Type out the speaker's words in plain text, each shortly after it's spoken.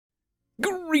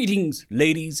Greetings,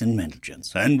 ladies and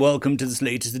gents, and welcome to this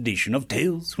latest edition of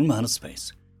Tales from Outer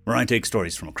Space, where I take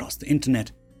stories from across the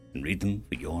internet and read them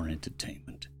for your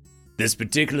entertainment. This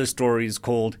particular story is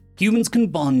called Humans Can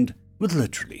Bond with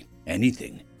Literally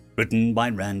Anything, written by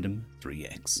Random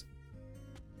 3X.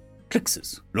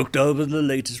 Clixus looked over the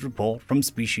latest report from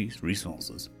Species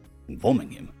Resources, informing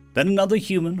him that another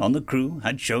human on the crew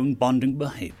had shown bonding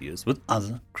behaviors with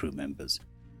other crew members.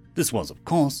 This was, of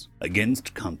course,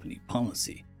 against company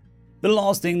policy. The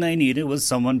last thing they needed was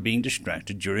someone being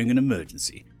distracted during an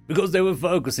emergency because they were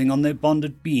focusing on their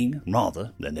bonded being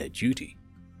rather than their duty.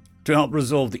 To help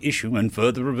resolve the issue and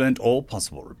further prevent all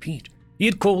possible repeat, he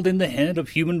had called in the head of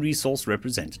human resource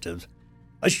representatives.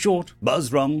 A short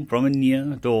buzz rung from a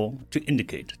near door to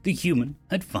indicate the human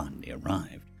had finally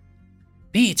arrived.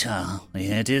 "Peter,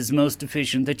 it is most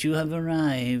efficient that you have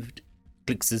arrived,"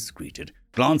 Clixus greeted,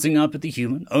 glancing up at the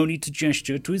human only to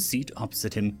gesture to his seat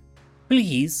opposite him.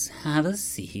 "Please have a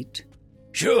seat."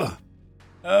 "Sure.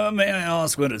 May I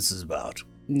ask what this is about?"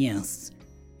 "Yes.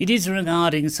 It is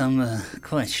regarding some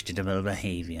questionable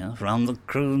behavior from the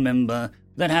crew member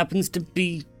that happens to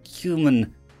be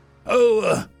human."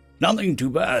 "Oh, nothing too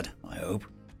bad, I hope."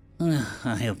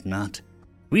 "I hope not.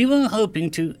 We were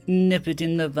hoping to nip it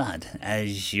in the bud,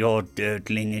 as your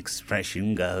dirtling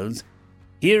expression goes.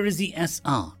 Here is the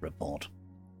SR report."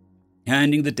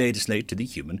 Handing the data slate to the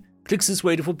human, Clixus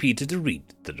waited for Peter to read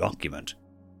the document.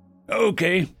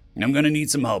 "Okay, I'm going to need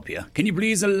some help here. Can you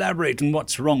please elaborate on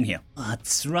what's wrong here?"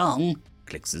 "What's wrong?"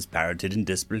 Clixus parroted in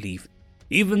disbelief.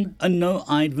 Even a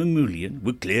no-eyed Vermilion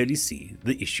would clearly see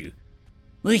the issue.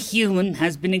 "The human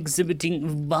has been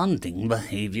exhibiting bonding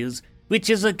behaviors, which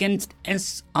is against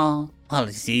SR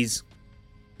policies."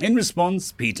 In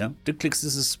response, Peter, to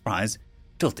Clixus' surprise,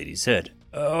 tilted his head.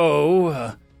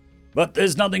 But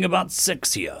there's nothing about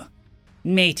sex here."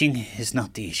 "Mating is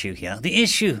not the issue here. The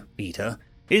issue, Peter,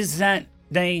 is that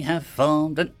they have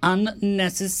formed an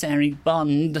unnecessary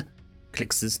bond."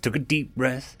 Clixus took a deep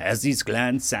breath as his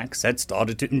gland sacs had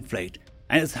started to inflate,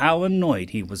 as how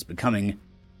annoyed he was becoming.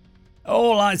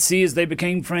 "All I see is they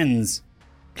became friends."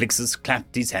 Clixus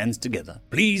clapped his hands together,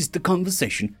 pleased the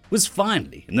conversation was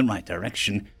finally in the right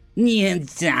direction.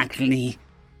 "Exactly.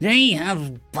 They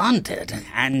have bonded,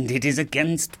 and it is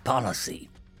against policy."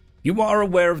 "You are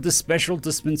aware of the special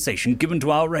dispensation given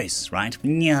to our race, right?"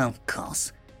 "Yeah, of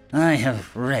course. I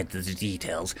have read the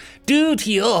details. Due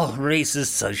to your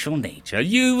race's social nature,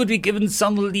 you would be given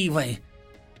some leeway.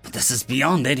 But this is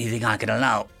beyond anything I can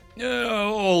allow."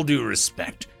 "All due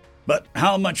respect. But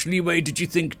how much leeway did you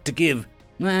think to give?"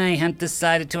 "I had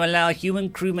decided to allow human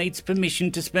crewmates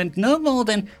permission to spend no more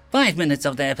than 5 minutes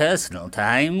of their personal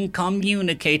time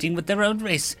communicating with their own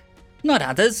race, not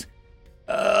others."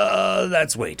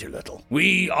 That's way too little.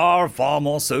 We are far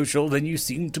more social than you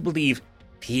seem to believe."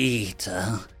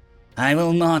 "Peter, I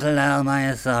will not allow my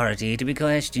authority to be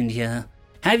questioned here.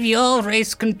 Have your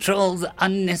race control the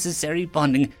unnecessary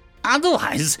bonding.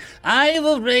 Otherwise, I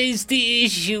will raise the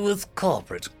issue with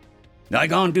corporate." "I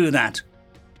can't do that."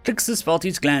 Clixus felt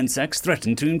his gland sacs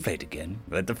threaten to inflate again,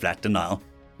 with a flat denial.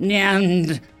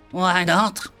 "And why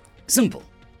not?" "Simple.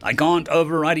 I can't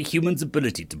override a human's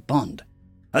ability to bond.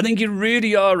 I think you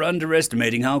really are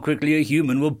underestimating how quickly a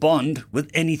human will bond with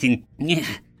anything."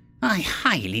 "I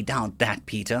highly doubt that,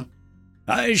 Peter."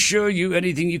 "I assure you,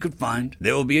 anything you could find,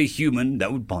 there will be a human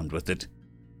that would bond with it."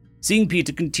 Seeing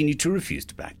Peter continue to refuse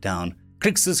to back down,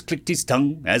 Clixus clicked his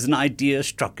tongue as an idea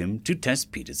struck him to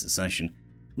test Peter's assertion.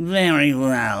 "Very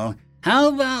well. How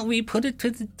about we put it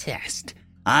to the test?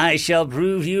 I shall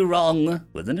prove you wrong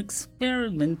with an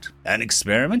experiment." "An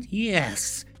experiment?"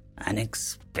 "Yes, an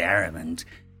experiment.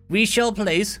 We shall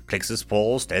place," Clixus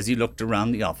paused as he looked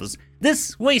around the office,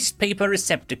 "this waste paper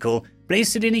receptacle,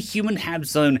 place it in a human hab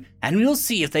zone, and we'll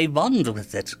see if they bond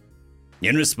with it."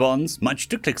 In response, much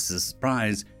to Clixus'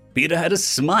 surprise, Peter had a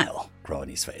smile grow on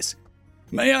his face.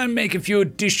 "May I make a few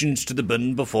additions to the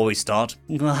bin before we start?"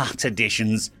 "What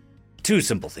additions?" "Two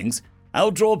simple things.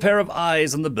 I'll draw a pair of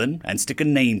eyes on the bin and stick a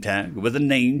name tag with a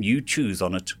name you choose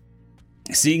on it."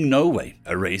 Seeing no way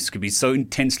a race could be so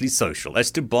intensely social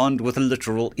as to bond with a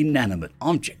literal inanimate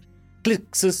object,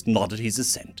 Clixus nodded his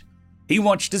assent. He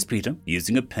watched as Peter,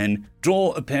 using a pen,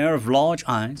 draw a pair of large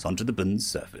eyes onto the bin's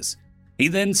surface. He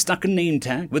then stuck a name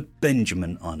tag with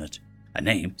Benjamin on it, a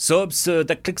name so absurd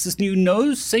that Clixus knew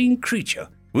no sane creature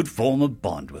would form a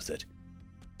bond with it.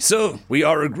 "So, we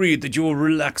are agreed that you will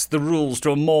relax the rules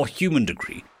to a more human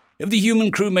degree if the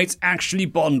human crewmates actually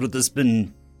bond with this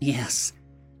bin." "Yes,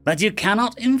 but you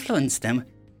cannot influence them.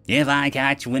 If I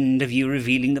catch wind of you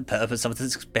revealing the purpose of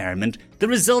this experiment, the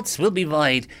results will be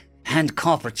void, and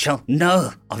corporate shall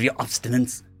know of your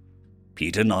obstinance."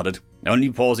 Peter nodded,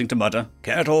 only pausing to mutter,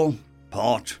 "Kettle,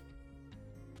 pot."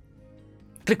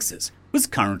 Clixus was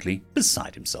currently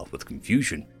beside himself with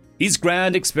confusion. His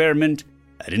grand experiment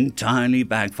had entirely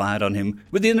backfired on him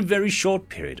within a very short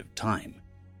period of time.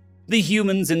 The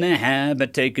humans in their hab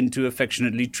had taken to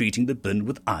affectionately treating the bin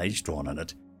with eyes drawn on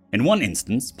it, in one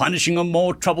instance punishing a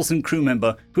more troublesome crew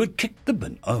member who had kicked the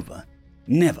bin over.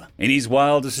 Never in his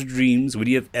wildest dreams would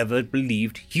he have ever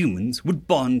believed humans would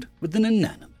bond with an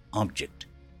inanimate object.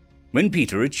 When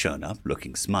Peter had shown up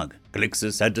looking smug,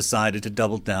 Calixtus had decided to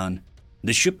double down.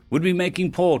 The ship would be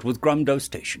making port with Grumdo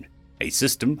Station, a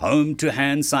system home to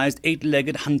hand-sized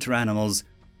 8-legged hunter animals.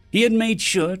 He had made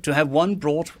sure to have one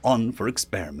brought on for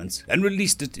experiments and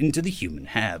released it into the human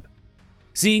hab.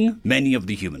 Seeing many of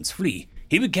the humans flee,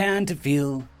 he began to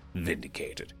feel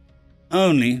vindicated,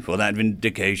 only for that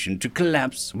vindication to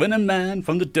collapse when a man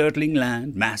from the dirtling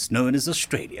land mass known as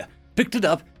Australia picked it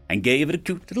up and gave it a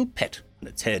cute little pet on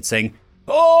its head, saying,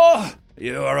 "Oh,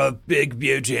 you're a big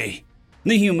beauty."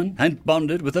 The human had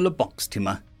bonded with a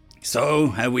Loboxtimer. "So,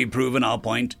 have we proven our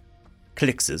point?"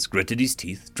 Calixtus gritted his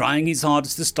teeth, trying his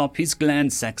hardest to stop his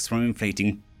gland sacs from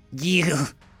inflating. "You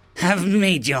have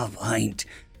made your point.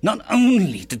 Not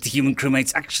only did the human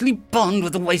crewmates actually bond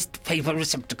with a waste paper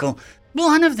receptacle,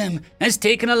 one of them has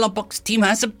taken a Loboxtimer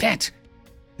as a pet.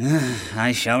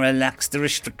 I shall relax the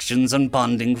restrictions on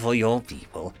bonding for your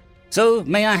people. So,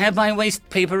 may I have my waste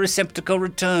paper receptacle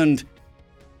returned?"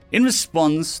 In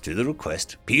response to the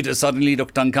request, Peter suddenly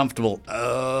looked uncomfortable.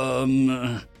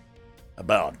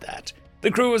 About that.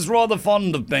 The crew is rather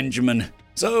fond of Benjamin,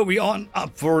 so we aren't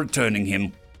up for returning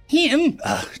him." "Him?"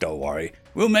 Don't worry.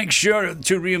 We'll make sure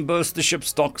to reimburse the ship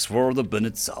stocks for the bin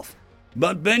itself.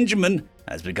 But Benjamin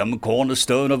has become a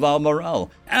cornerstone of our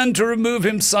morale, and to remove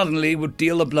him suddenly would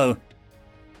deal a blow."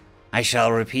 "I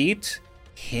shall repeat,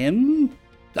 him?"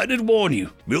 "I did warn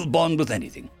you, we'll bond with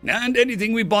anything. And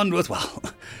anything we bond with, well,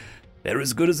 they're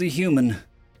as good as a human."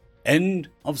 End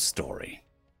of story.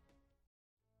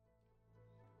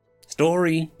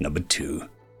 Story number 2.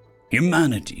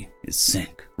 Humanity is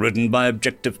Sick, written by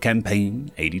Objective Campaign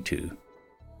 82.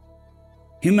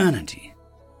 Humanity,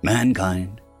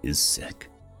 mankind, is sick.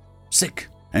 Sick,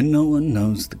 and no one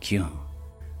knows the cure.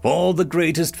 For all the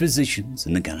greatest physicians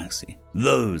in the galaxy,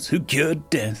 those who cured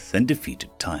death and defeated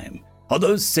time, are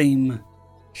those same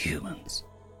humans.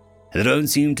 They don't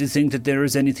seem to think that there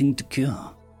is anything to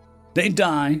cure. They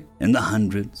die in the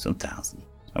hundreds of thousands,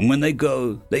 and when they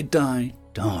go, they die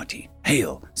to hearty,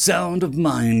 hail, sound of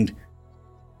mind,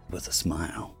 with a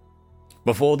smile.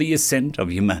 Before the ascent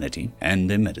of humanity and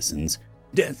their medicines,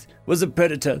 death was a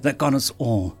predator that got us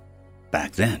all.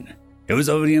 Back then, it was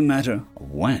only a matter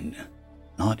of when,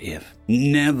 not if,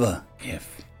 never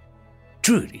if.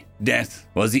 Truly, death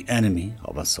was the enemy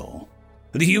of us all,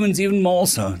 the humans even more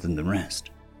so than the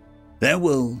rest. Their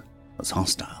world was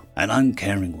hostile, an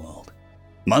uncaring world.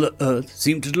 Mother Earth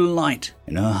seemed to delight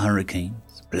in her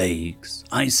hurricanes, plagues,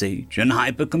 ice age, and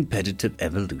hyper-competitive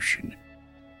evolution.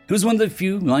 It was one of the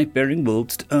few life-bearing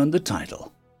worlds to earn the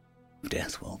title of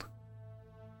Death World.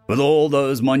 With all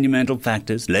those monumental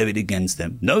factors levied against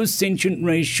them, no sentient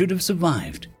race should have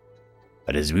survived.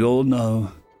 But as we all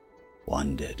know,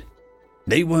 one did.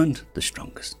 They weren't the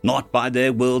strongest, not by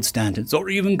their world standards or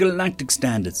even galactic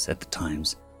standards at the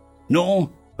times, nor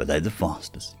were they the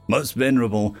fastest, most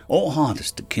venerable, or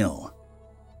hardest to kill.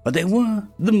 But they were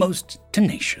the most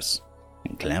tenacious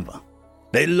and clever.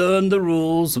 They learned the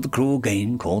rules of the cruel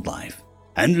game called life,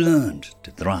 and learned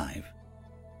to thrive.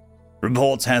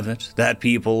 Reports have it that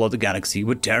people of the galaxy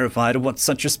were terrified of what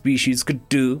such a species could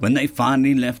do when they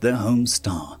finally left their home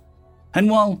star. And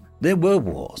while there were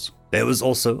wars, there was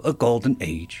also a golden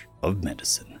age of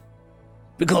medicine.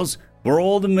 Because for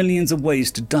all the millions of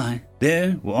ways to die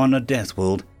there were on a death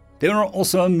world, there are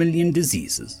also a million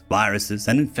diseases, viruses,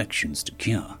 and infections to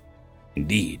cure.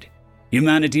 Indeed,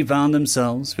 humanity found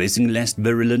themselves facing less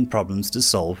virulent problems to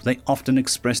solve. They often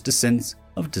expressed a sense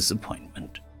of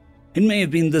disappointment. It may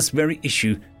have been this very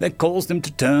issue that caused them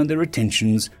to turn their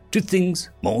attentions to things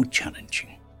more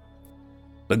challenging.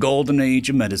 The golden age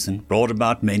of medicine brought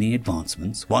about many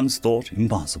advancements once thought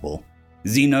impossible.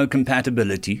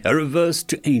 Xenocompatibility, a reverse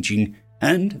to aging,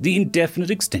 and the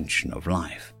indefinite extension of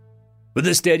life. With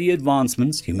the steady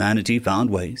advancements, humanity found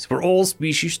ways for all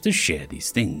species to share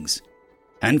these things.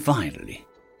 And finally,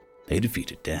 they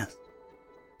defeated death.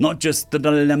 Not just the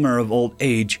dilemma of old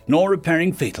age, nor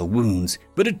repairing fatal wounds,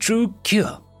 but a true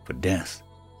cure for death.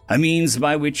 A means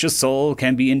by which a soul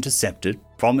can be intercepted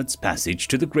from its passage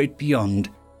to the great beyond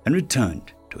and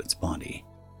returned to its body.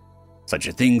 Such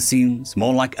a thing seems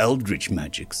more like eldritch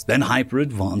magics than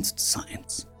hyper-advanced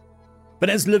science. But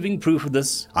as living proof of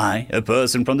this, I, a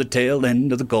person from the tail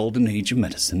end of the golden age of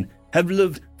medicine, have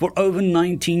lived for over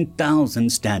 19,000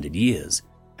 standard years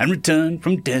and returned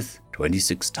from death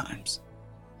 26 times.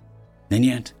 And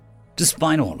yet,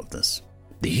 despite all of this,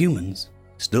 the humans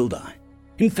still die,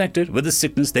 infected with a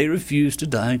sickness they refuse to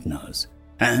diagnose,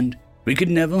 and we could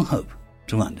never hope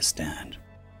to understand.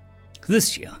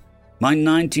 This year, my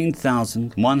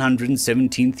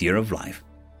 19,117th year of life,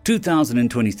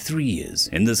 2,023 years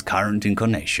in this current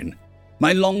incarnation,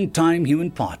 my long-time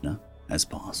human partner has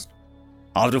passed.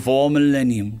 After 4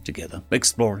 millennium together,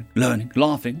 exploring, learning,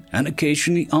 laughing, and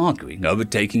occasionally arguing over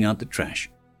taking out the trash,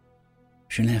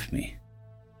 she left me.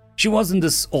 She wasn't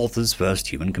this author's first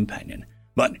human companion,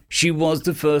 but she was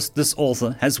the first this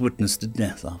author has witnessed the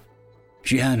death of.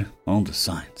 She had all the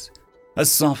signs: a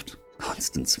soft,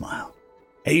 constant smile,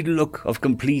 a look of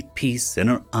complete peace in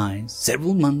her eyes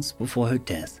several months before her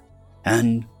death,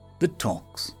 and the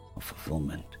talks of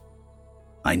fulfillment.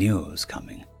 I knew it was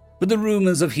coming, but the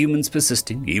rumors of humans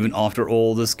persisting even after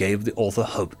all this gave the author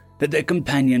hope that their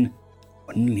companion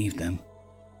wouldn't leave them.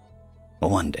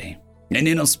 But one day, an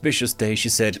inauspicious day, she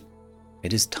said,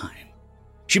 "It is time."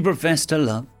 She professed her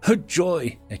love, her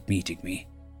joy at meeting me,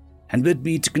 and bid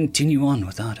me to continue on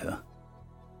without her.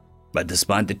 But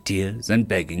despite the tears and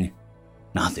begging,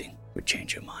 nothing would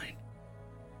change her mind.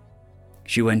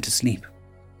 She went to sleep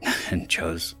and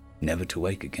chose never to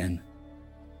wake again.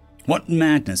 What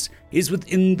madness is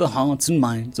within the hearts and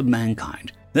minds of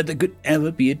mankind that they could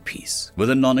ever be at peace with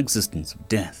the non-existence of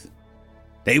death?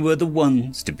 They were the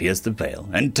ones to pierce the veil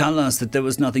and tell us that there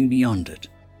was nothing beyond it.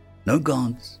 No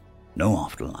gods, no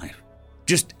afterlife,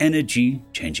 just energy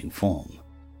changing form.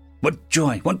 What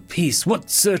joy, what peace, what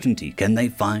certainty can they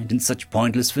find in such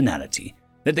pointless finality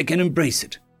that they can embrace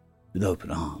it with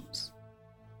open arms?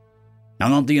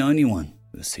 I'm not the only one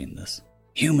who has seen this.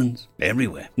 Humans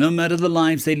everywhere, no matter the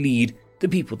lives they lead, the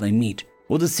people they meet,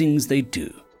 or the things they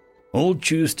do, all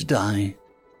choose to die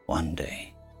one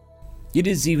day. It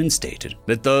is even stated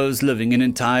that those living in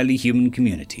entirely human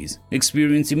communities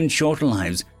experience even shorter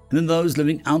lives than those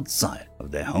living outside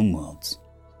of their homeworlds.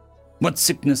 What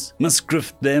sickness must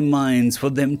grift their minds for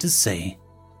them to say,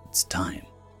 "It's time"?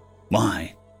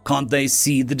 Why can't they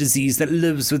see the disease that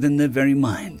lives within their very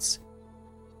minds?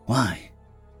 Why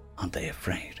aren't they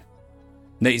afraid?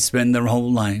 They spend their whole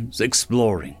lives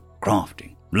exploring,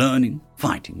 crafting, learning,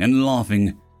 fighting, and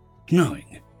laughing,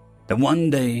 knowing that one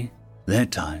day their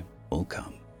time will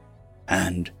come,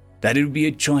 and that it will be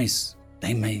a choice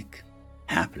they make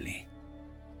happily.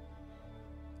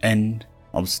 End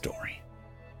of story.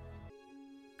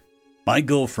 My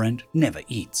Girlfriend Never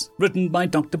Eats, written by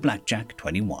Dr. Blackjack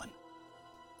 21.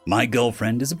 My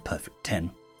girlfriend is a perfect 10,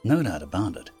 no doubt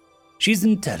about it. She's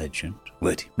intelligent,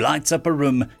 witty, lights up a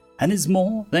room, and is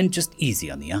more than just easy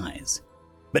on the eyes.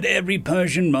 But every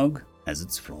Persian mug has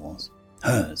its flaws.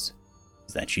 Hers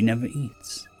is that she never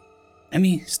eats. Let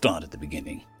me start at the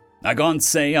beginning. I can't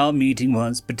say our meeting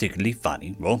was particularly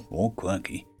funny or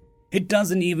quirky. It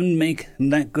doesn't even make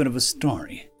that good of a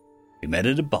story. We met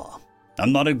at a bar.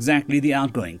 I'm not exactly the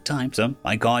outgoing type, so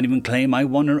I can't even claim I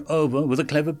won her over with a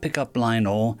clever pickup line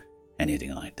or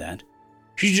anything like that.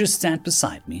 She just sat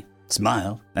beside me,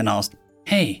 smiled, and asked,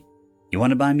 "Hey, you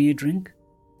want to buy me a drink?"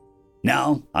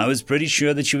 Now, I was pretty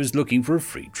sure that she was looking for a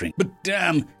free drink, but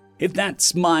damn, if that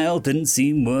smile didn't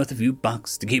seem worth a few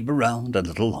bucks to keep around a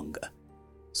little longer.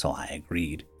 So I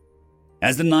agreed.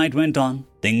 As the night went on,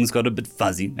 things got a bit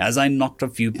fuzzy as I knocked a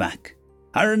few back.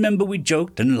 I remember we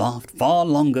joked and laughed far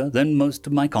longer than most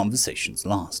of my conversations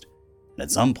last. And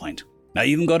at some point, I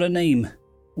even got a name,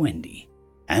 Wendy,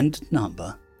 and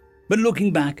number. But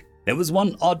looking back, there was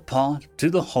one odd part to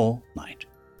the whole night.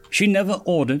 She never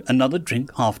ordered another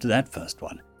drink after that first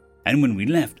one, and when we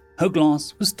left, her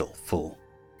glass was still full.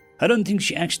 I don't think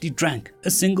she actually drank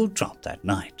a single drop that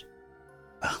night.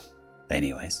 Well,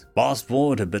 anyways, fast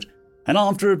forward a bit, and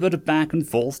after a bit of back and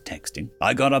forth texting,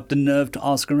 I got up the nerve to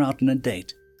ask her out on a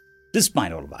date.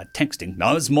 Despite all of our texting,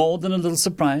 I was more than a little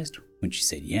surprised when she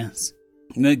said yes.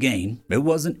 Again, it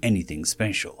wasn't anything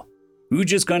special. We were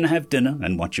just going to have dinner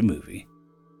and watch a movie.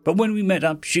 But when we met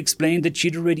up, she explained that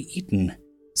she'd already eaten,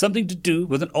 something to do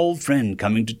with an old friend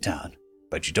coming to town,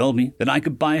 but she told me that I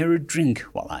could buy her a drink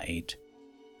while I ate.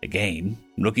 Again,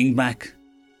 looking back,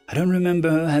 I don't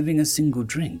remember her having a single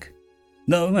drink.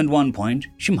 Though at one point,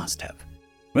 she must have.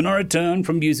 When I returned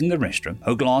from using the restroom,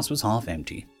 her glass was half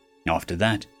empty. After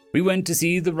that, we went to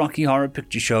see the Rocky Horror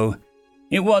Picture Show.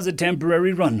 It was a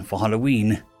temporary run for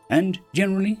Halloween, and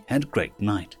generally had a great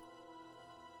night.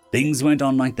 Things went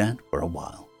on like that for a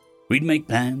while. We'd make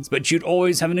plans, but she'd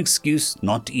always have an excuse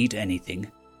not to eat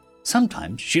anything.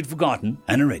 Sometimes she'd forgotten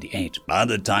and already ate.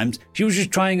 Other times she was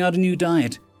just trying out a new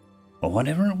diet. But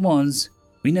whatever it was,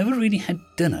 we never really had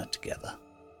dinner together.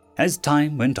 As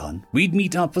time went on, we'd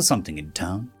meet up for something in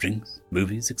town, drinks,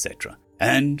 movies, etc.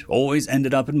 And always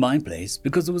ended up at my place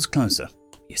because it was closer.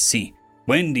 You see,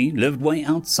 Wendy lived way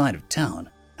outside of town,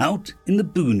 out in the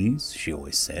boonies, she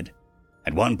always said.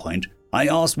 At one point, I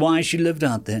asked why she lived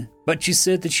out there, but she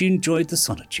said that she enjoyed the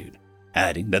solitude,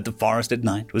 adding that the forest at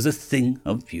night was a thing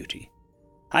of beauty.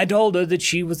 I told her that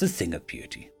she was a thing of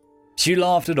beauty. She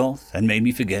laughed it off and made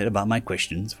me forget about my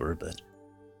questions for a bit.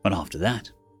 But after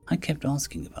that, I kept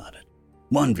asking about it,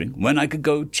 wondering when I could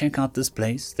go check out this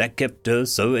place that kept her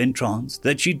so entranced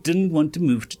that she didn't want to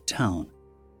move to town.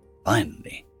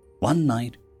 Finally, one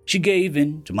night, she gave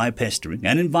in to my pestering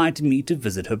and invited me to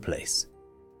visit her place.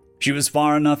 She was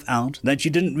far enough out that she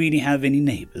didn't really have any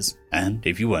neighbors, and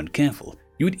if you weren't careful,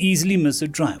 you would easily miss her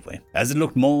driveway, as it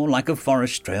looked more like a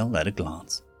forest trail at a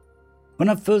glance. When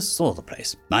I first saw the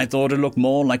place, I thought it looked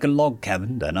more like a log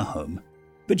cabin than a home,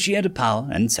 but she had a power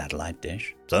and satellite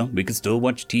dish, so we could still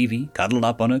watch TV cuddled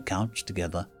up on her couch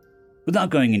together. Without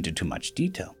going into too much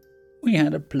detail, we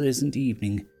had a pleasant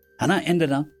evening, and I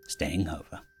ended up staying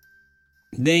over.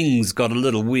 Things got a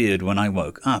little weird when I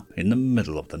woke up in the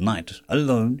middle of the night,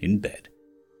 alone in bed.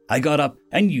 I got up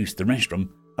and used the restroom,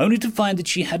 only to find that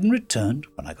she hadn't returned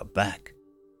when I got back.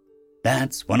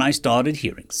 That's when I started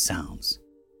hearing sounds.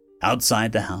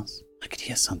 Outside the house, I could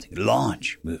hear something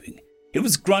large moving. It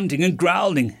was grunting and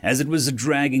growling as it was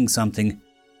dragging something.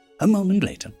 A moment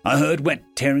later, I heard wet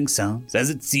tearing sounds as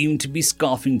it seemed to be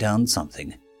scarfing down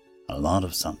something. A lot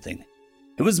of something.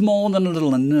 It was more than a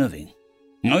little unnerving.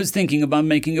 I was thinking about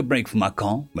making a break for my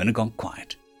car when it got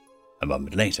quiet. A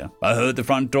moment later, I heard the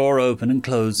front door open and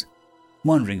close.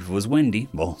 Wondering if it was Wendy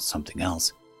or something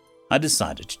else, I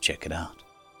decided to check it out.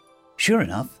 Sure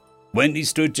enough, Wendy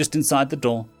stood just inside the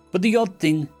door, but the odd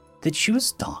thing that she was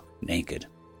stark naked.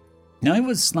 I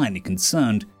was slightly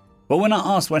concerned, but when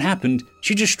I asked what happened,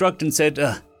 she just shrugged and said,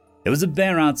 there was a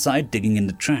bear outside digging in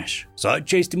the trash, so I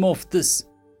chased him off with this.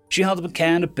 She held up a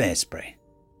can of bear spray.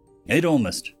 It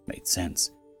almost made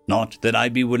sense. Not that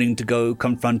I'd be willing to go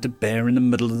confront a bear in the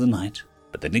middle of the night,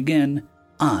 but then again,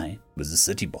 I was a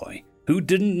city boy who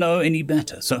didn't know any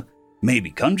better, so maybe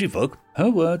country folk,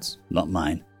 her words, not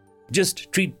mine,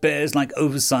 just treat bears like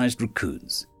oversized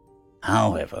raccoons.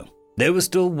 However, there was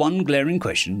still one glaring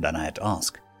question that I had to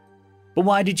ask. But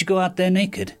why did you go out there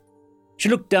naked? She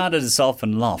looked down at herself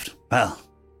and laughed. Well,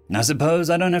 I suppose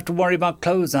I don't have to worry about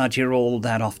clothes out here all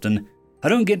that often. I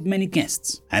don't get many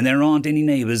guests, and there aren't any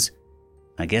neighbors.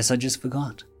 I guess I just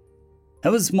forgot. It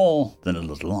was more than a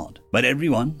little odd, but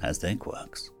everyone has their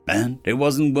quirks, and it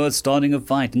wasn't worth starting a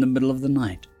fight in the middle of the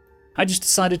night. I just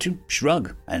decided to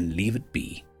shrug and leave it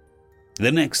be.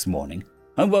 The next morning,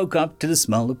 I woke up to the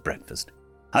smell of breakfast.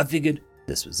 I figured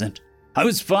this was it. I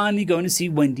was finally going to see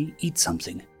Wendy eat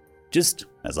something. Just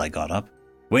as I got up,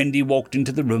 Wendy walked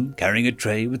into the room carrying a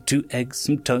tray with 2 eggs,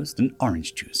 some toast, and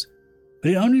orange juice.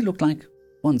 But it only looked like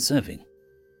one serving.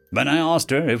 When I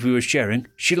asked her if we were sharing,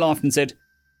 she laughed and said,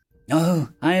 "Oh,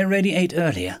 I already ate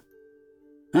earlier."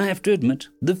 I have to admit,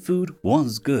 the food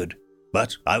was good,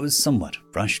 but I was somewhat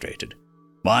frustrated.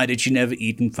 Why did she never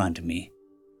eat in front of me?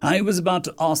 I was about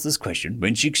to ask this question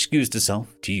when she excused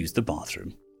herself to use the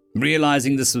bathroom.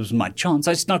 Realizing this was my chance,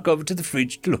 I snuck over to the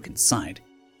fridge to look inside.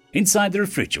 Inside the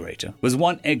refrigerator was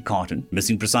 1 egg carton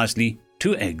missing precisely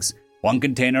 2 eggs, 1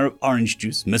 container of orange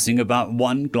juice missing about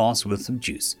 1 glass worth of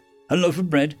juice, a loaf of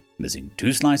bread missing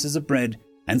 2 slices of bread,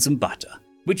 and some butter,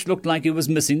 which looked like it was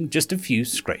missing just a few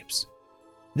scrapes.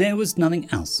 There was nothing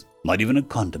else, not even a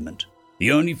condiment.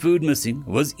 The only food missing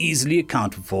was easily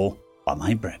accounted for by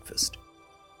my breakfast.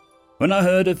 When I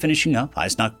heard her finishing up, I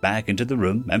snuck back into the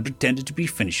room and pretended to be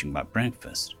finishing my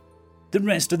breakfast. The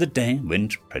rest of the day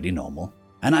went pretty normal,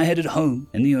 and I headed home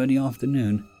in the early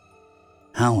afternoon.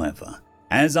 However,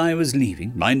 as I was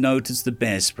leaving, I noticed the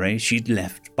bear spray she'd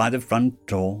left by the front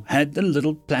door had the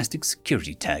little plastic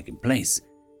security tag in place,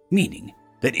 meaning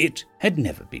that it had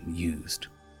never been used.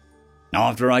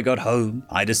 After I got home,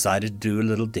 I decided to do a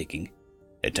little digging.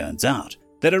 It turns out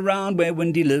that around where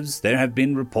Wendy lives, there have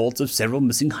been reports of several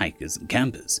missing hikers and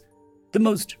campers. The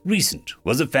most recent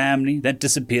was a family that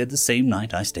disappeared the same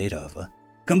night I stayed over,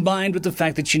 combined with the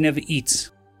fact that she never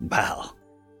eats. Well,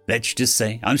 let's just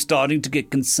say I'm starting to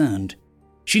get concerned.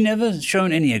 She never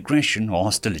shown any aggression or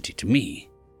hostility to me.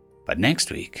 But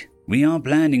next week, we are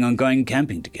planning on going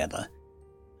camping together,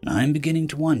 and I'm beginning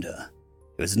to wonder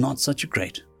if it's not such a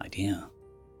great idea.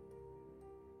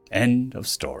 End of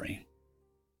story.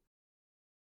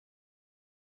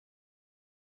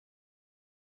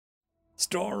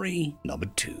 Story number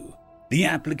 2. The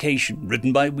application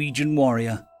written by Ouijan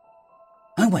Warrior.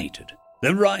 I waited.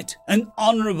 The Right and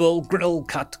Honourable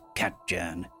Grillcut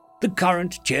Catjan, the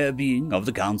current chair being of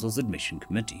the Council's Admission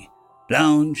Committee,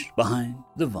 lounged behind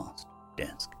the vast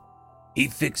desk. He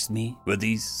fixed me with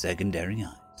these secondary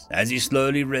eyes as he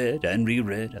slowly read and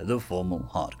reread the formal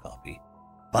hard copy.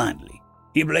 Finally,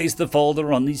 he placed the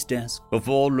folder on his desk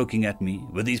before looking at me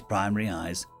with his primary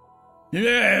eyes.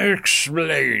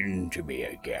 Explain to me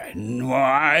again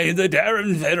why the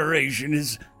Terran Federation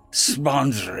is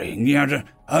sponsoring yet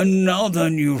another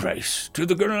new race to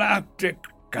the Galactic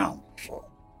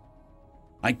Council.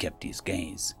 I kept his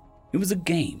gaze. It was a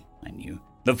game, I knew.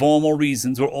 The formal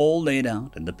reasons were all laid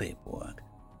out in the paperwork.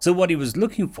 So what he was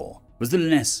looking for was the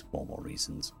less formal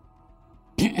reasons.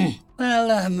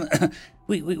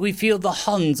 We feel the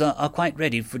Huns are quite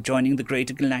ready for joining the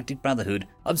Greater Galactic Brotherhood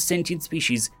of Sentient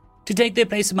Species to take their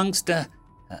place among...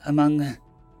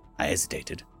 I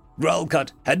hesitated.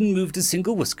 Grillcut hadn't moved a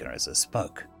single whisker as I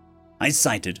spoke. I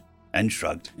sighted and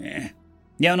shrugged.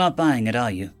 You're not buying it, are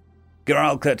you?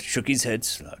 Grillcut shook his head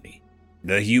slowly.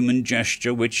 The human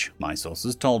gesture which, my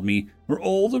sources told me, were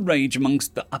all the rage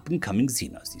amongst the up-and-coming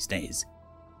Xenos these days.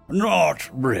 Not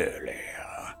really.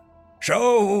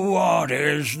 So what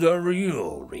is the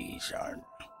real reason?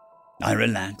 I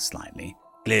relaxed slightly.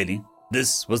 Clearly,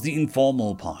 this was the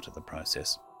informal part of the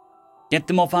process. Get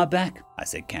them off our back, I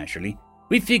said casually.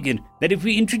 We figured that if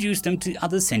we introduced them to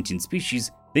other sentient species,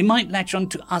 they might latch on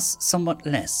to us somewhat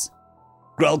less.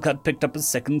 Grillcut picked up a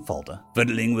second folder,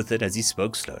 fiddling with it as he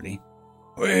spoke slowly.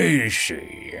 We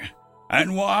see.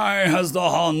 And why has the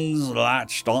Huns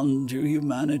latched on to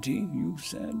humanity, you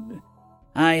said?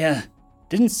 I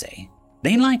didn't say.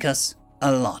 They like us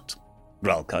a lot.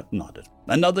 Grillcut nodded.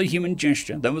 Another human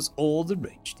gesture that was all the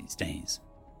rage these days.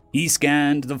 He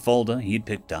scanned the folder he had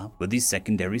picked up with his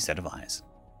secondary set of eyes.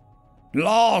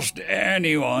 Last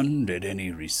anyone did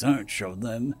any research of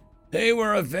them, they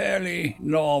were a fairly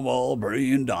normal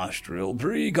pre-industrial,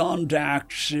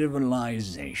 pre-contact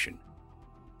civilization.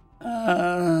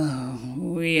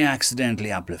 We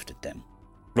accidentally uplifted them.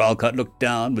 Grillcut looked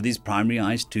down with his primary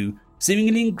eyes too,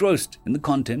 seemingly engrossed in the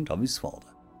content of his folder.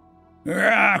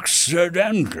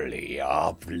 Accidentally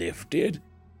uplifted?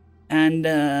 And,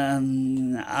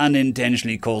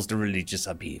 unintentionally caused a religious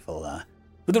upheaval,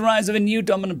 with the rise of a new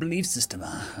dominant belief system,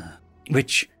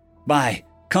 which, by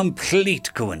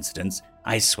complete coincidence,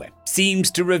 I swear, seems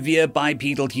to revere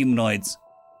bipedal humanoids.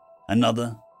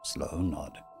 Another slow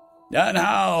nod. And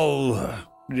how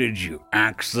did you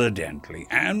accidentally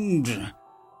and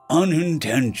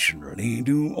unintentionally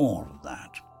do all of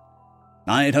that?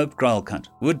 I had hoped Grillcut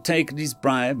would take his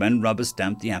bribe and rubber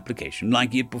stamp the application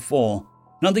like he had before.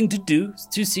 Nothing to do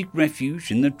to seek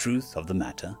refuge in the truth of the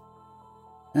matter.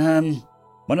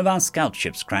 One of our scout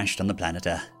ships crashed on the planet,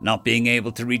 not being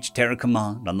able to reach Terra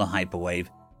Command on the hyperwave.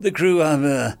 The crew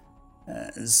have,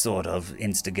 sort of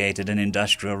instigated an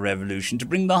industrial revolution to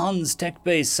bring the Huns tech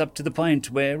base up to the point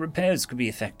where repairs could be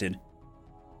effected.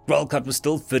 Grillcut was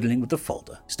still fiddling with the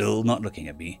folder, still not looking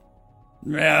at me.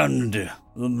 And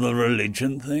the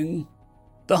religion thing?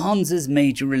 The Huns'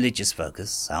 major religious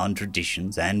focus on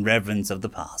traditions and reverence of the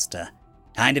past,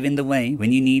 kind of in the way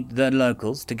when you need the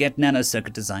locals to get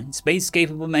nanocircuit design,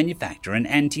 space-capable manufacture, and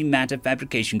antimatter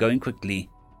fabrication going quickly.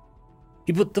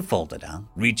 He put the folder down,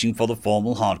 reaching for the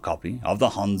formal hard copy of the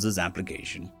Huns'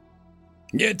 application.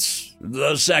 It's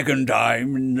the second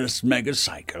time in this mega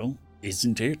cycle,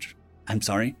 isn't it? I'm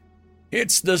sorry?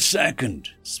 It's the second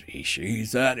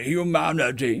species that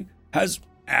humanity has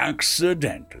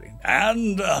accidentally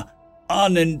and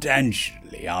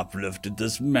unintentionally uplifted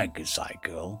this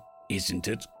megacycle, isn't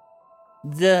it?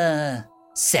 The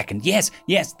second, yes,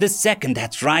 the second,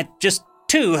 that's right. Just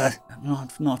two,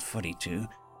 not 42.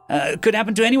 Could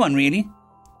happen to anyone, really.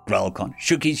 Grillcut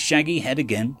shook his shaggy head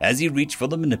again as he reached for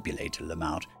the manipulator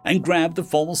layout and grabbed the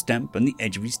formal stamp on the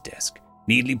edge of his desk,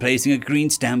 neatly placing a green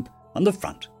stamp on the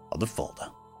front of the folder.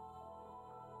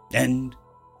 End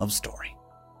of story.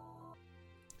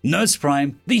 Nurse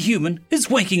Prime, the human, is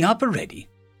waking up already.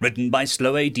 Written by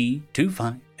Slow AD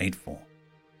 2584.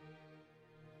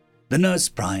 The Nurse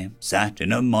Prime sat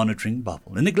in her monitoring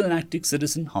bubble in the Galactic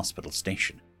Citizen Hospital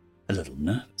station, a little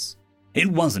nervous. It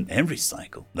wasn't every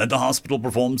cycle that the hospital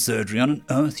performed surgery on an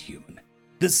Earth human.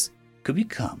 This could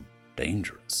become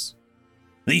dangerous.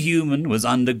 The human was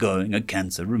undergoing a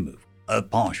cancer removal, a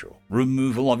partial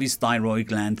removal of his thyroid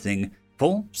gland thing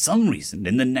for some reason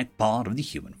in the neck part of the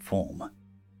human form.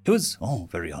 It was all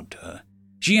very odd to her.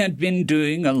 She had been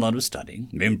doing a lot of studying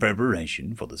in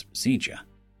preparation for this procedure.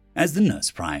 As the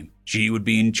Nurse Prime, she would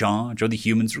be in charge of the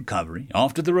human's recovery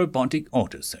after the robotic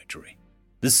auto-surgery.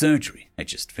 The surgery had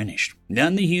just finished,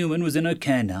 and the human was in her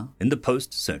care now in the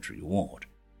post-surgery ward.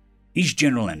 His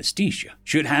general anesthesia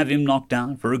should have him knocked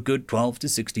down for a good 12 to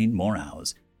 16 more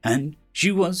hours, and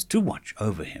she was to watch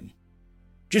over him.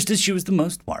 Just as she was the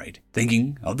most worried,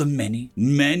 thinking of the many,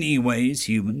 many ways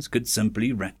humans could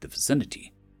simply wreck the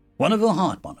facility, one of her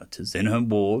heart monitors in her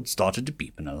ward started to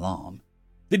beep an alarm.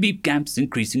 The beep gaps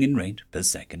increasing in rate per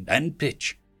second and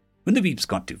pitch. When the beeps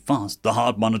got too fast, the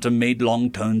heart monitor made long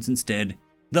tones instead,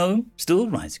 though still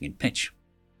rising in pitch.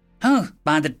 "Oh,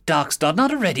 by the dark star,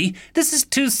 not already. This is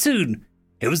too soon."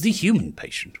 It was the human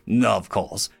patient. Of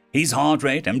course, his heart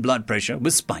rate and blood pressure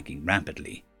was spiking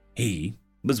rapidly. He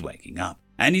was waking up,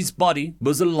 and his body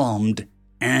was alarmed,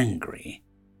 angry.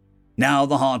 Now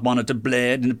the heart monitor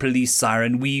blared in the police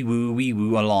siren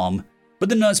wee-woo alarm, but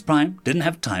the nurse prime didn't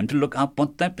have time to look up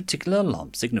what that particular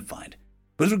alarm signified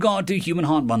with regard to human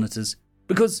heart monitors,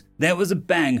 because there was a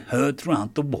bang heard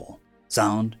throughout the ward,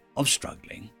 sound of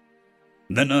struggling.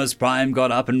 The nurse prime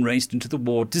got up and raced into the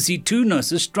ward to see two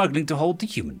nurses struggling to hold the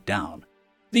human down.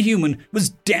 The human was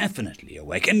definitely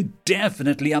awake and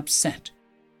definitely upset.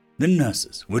 The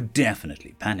nurses were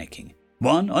definitely panicking,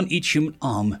 one on each human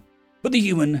arm, but the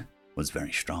human was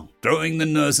very strong, throwing the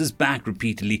nurses back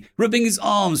repeatedly, ripping his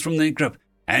arms from their grip,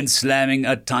 and slamming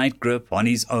a tight grip on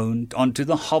his own onto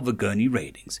the hover gurney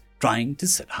railings, trying to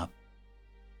sit up.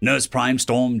 Nurse Prime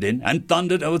stormed in and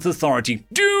thundered with authority,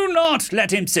 "Do not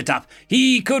let him sit up!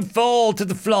 He could fall to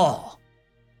the floor!"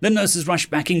 The nurses rushed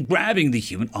back in, grabbing the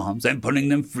human arms and pulling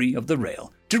them free of the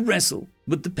rail to wrestle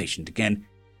with the patient again.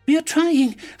 "We are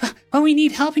trying, but we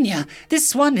need help in here.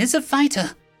 This one is a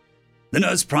fighter." The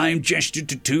Nurse Prime gestured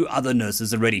to two other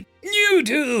nurses already. "You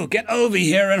two, get over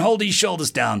here and hold his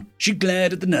shoulders down." She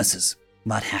glared at the nurses.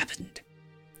 What happened?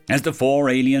 As the four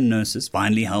alien nurses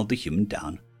finally held the human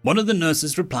down, one of the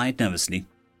nurses replied nervously,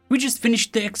 "We just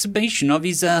finished the extubation of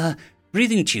his,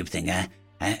 breathing tube thing,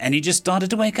 and he just started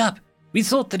to wake up. We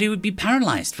thought that he would be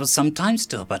paralyzed for some time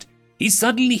still, but he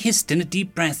suddenly hissed in a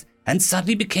deep breath and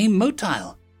suddenly became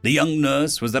motile." The young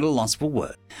nurse was at a loss for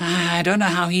words. "I don't know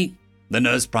how he—" The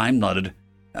Nurse Prime nodded.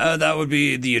 "That would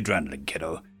be the adrenaline,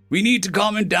 kiddo. We need to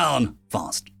calm him down,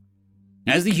 fast."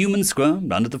 As the human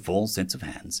squirmed under the full sets of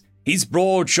hands, his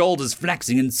broad shoulders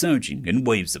flexing and surging in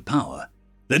waves of power,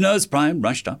 the Nurse Prime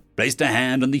rushed up, placed a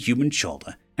hand on the human's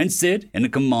shoulder, and said in a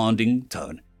commanding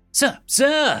tone,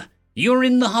 Sir, you're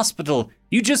in the hospital.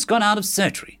 You just got out of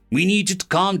surgery. We need you to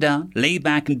calm down, lay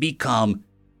back, and be calm.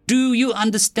 Do you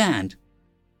understand?"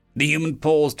 The human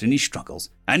paused in his struggles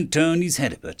and turned his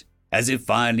head a bit, as if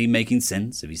finally making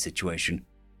sense of his situation.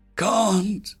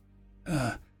 Can't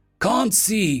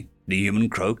see," the human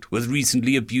croaked with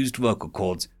recently abused vocal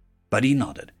cords, but he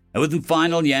nodded, and with a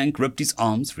final yank ripped his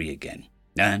arms free again,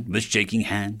 and with shaking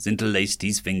hands interlaced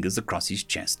his fingers across his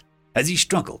chest, as he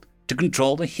struggled to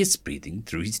control the hiss breathing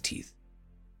through his teeth.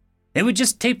 "They were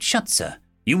just taped shut, sir.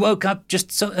 You woke up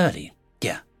just so early.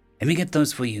 Yeah, let me get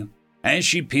those for you." As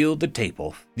she peeled the tape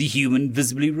off, the human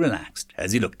visibly relaxed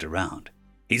as he looked around.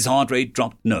 His heart rate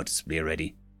dropped noticeably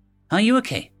already. "Are you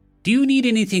okay? Do you need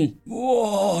anything?"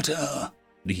 "Water,"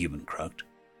 the human croaked.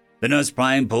 The Nurse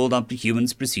Prime pulled up the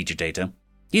human's procedure data.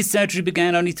 "His surgery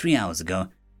began only 3 hours ago.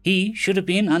 He should have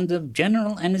been under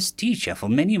general anesthesia for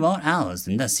many more hours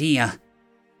than this. He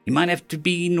might have to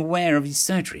be aware of his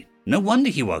surgery. No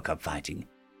wonder he woke up fighting.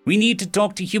 We need to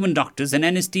talk to human doctors and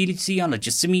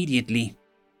anesthesiologists immediately."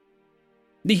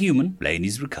 The human lay in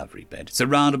his recovery bed,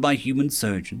 surrounded by human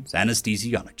surgeons,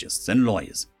 anesthesiologists, and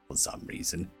lawyers. For some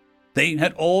reason, they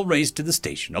had all raced to the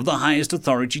station of the highest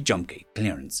authority jump gate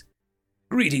clearance.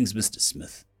 "Greetings, Mr.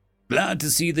 Smith. Glad to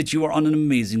see that you are on an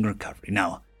amazing recovery.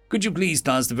 Now, could you please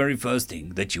tell us the very first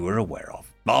thing that you were aware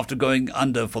of after going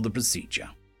under for the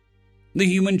procedure?" The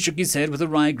human shook his head with a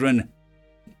wry grin.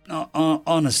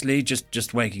 Honestly,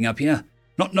 just waking up here,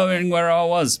 not knowing where I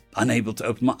was, unable to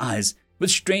open my eyes, with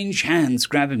strange hands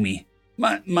grabbing me.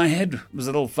 My head was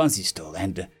a little fuzzy still,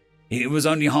 and it was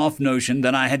only half notion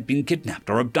that I had been kidnapped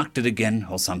or abducted again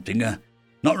or something,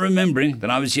 not remembering that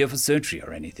I was here for surgery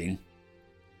or anything."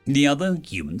 The other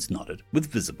humans nodded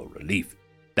with visible relief.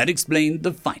 That explained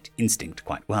the fight instinct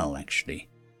quite well, actually.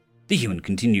 The human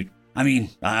continued,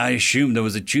 I assumed there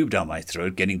was a tube down my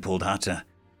throat getting pulled out.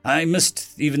 I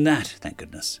missed even that, thank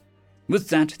goodness." With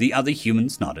that, the other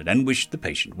humans nodded and wished the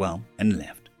patient well and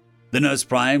left. The Nurse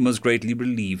Prime was greatly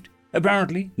relieved.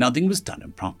 Apparently, nothing was done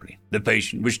improperly. The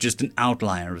patient was just an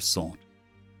outlier of sort.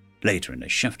 Later in the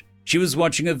shift, she was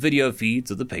watching a video feeds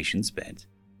of the patient's bed,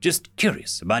 just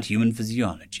curious about human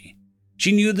physiology.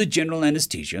 She knew the general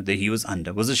anesthesia that he was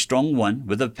under was a strong one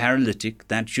with a paralytic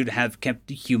that should have kept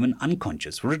the human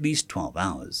unconscious for at least 12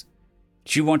 hours.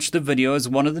 She watched the video as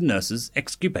one of the nurses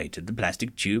extubated the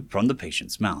plastic tube from the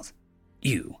patient's mouth.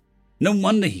 Ew. No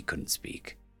wonder he couldn't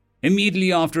speak.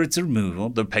 Immediately after its removal,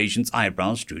 the patient's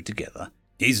eyebrows drew together.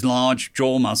 His large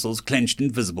jaw muscles clenched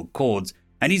in visible cords,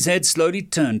 and his head slowly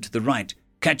turned to the right,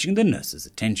 catching the nurse's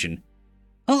attention.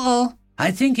 "Uh-oh,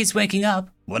 I think he's waking up,"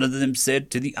 one of them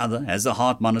said to the other as the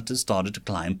heart monitor started to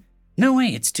climb. "No way,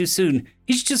 it's too soon.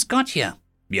 He's just got here,"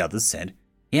 the other said.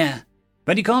 "Yeah,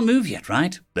 but he can't move yet,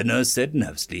 right?" the nurse said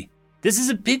nervously. "This is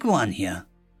a big one here."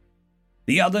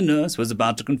 The other nurse was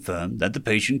about to confirm that the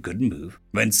patient couldn't move,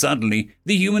 when suddenly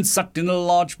the human sucked in a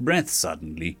large breath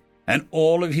suddenly, and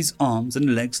all of his arms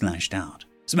and legs lashed out,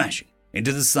 smashing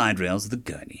into the side rails of the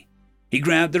gurney. He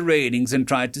grabbed the railings and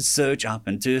tried to surge up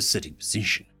into a sitting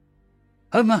position.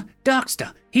 "Oh, my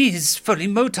doctor, he is fully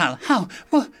motile. How?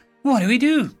 What do we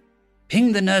do?"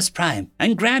 "Ping the nurse prime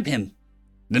and grab him."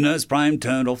 The nurse prime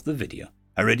turned off the video,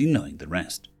 already knowing the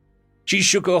rest. She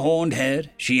shook her horned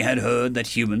head. She had heard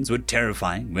that humans were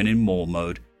terrifying when in Maw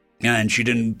mode, and she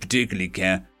didn't particularly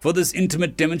care for this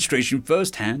intimate demonstration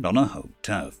firsthand on her home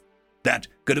turf. That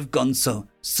could have gone so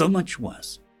much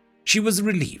worse. She was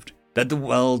relieved that the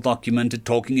well-documented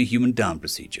talking a human down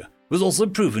procedure was also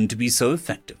proven to be so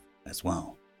effective as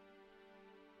well.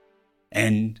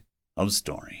 End of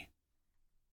story.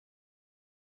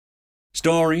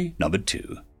 Story number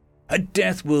 2. A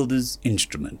Death Wielder's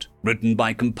Instrument, written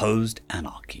by Composed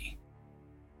Anarchy.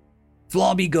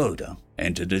 Flobby Goda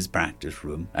entered his practice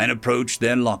room and approached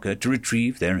their locker to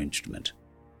retrieve their instrument.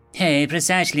 "Hey,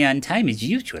 precisely on time as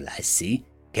usual, I see,"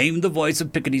 came the voice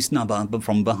of Pickety Snubber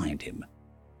from behind him.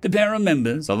 The pair are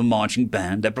members of a marching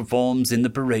band that performs in the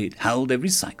parade held every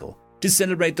cycle to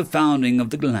celebrate the founding of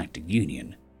the Galactic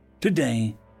Union.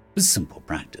 Today was simple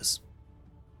practice.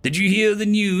 "Did you hear the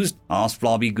news?" asked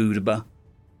Flobby Goda.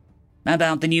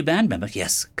 "About the new band member?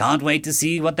 Yes, can't wait to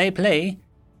see what they play,"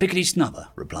 Pickety Snubber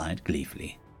replied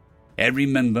gleefully. Every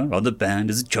member of the band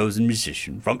is a chosen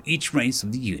musician from each race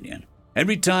of the Union.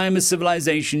 Every time a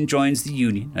civilization joins the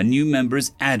Union, a new member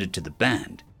is added to the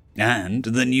band, and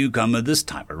the newcomer this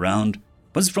time around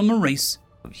was from a race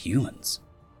of humans.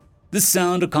 The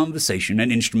sound of conversation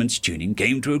and instruments tuning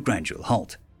came to a gradual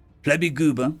halt. Flabby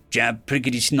Goober jabbed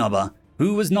Pickety Snubber,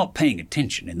 who was not paying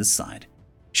attention, in the side.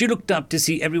 She looked up to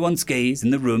see everyone's gaze in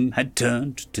the room had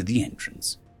turned to the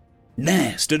entrance.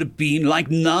 There stood a being like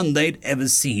none they'd ever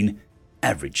seen.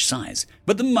 Average size,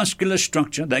 but the muscular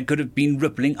structure that could have been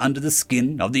rippling under the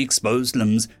skin of the exposed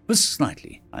limbs was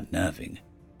slightly unnerving.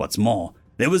 What's more,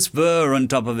 there was fur on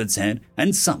top of its head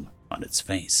and some on its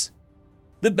face.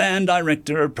 The band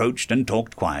director approached and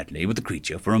talked quietly with the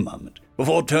creature for a moment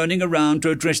before turning around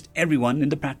to address everyone in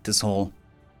the practice hall.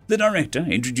 The director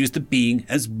introduced the being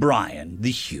as Brian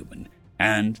the human,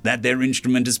 and that their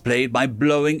instrument is played by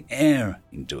blowing air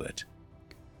into it.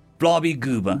 Flobby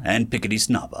Goober and Pickety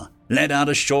Snubber let out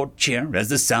a short cheer as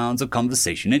the sounds of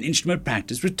conversation and instrument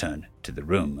practice returned to the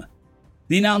room.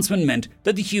 The announcement meant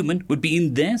that the human would be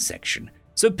in their section,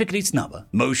 so Pickety Snubber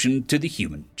motioned to the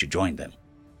human to join them.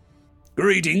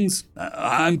 "Greetings,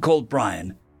 I'm called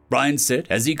Brian," Brian said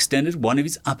as he extended one of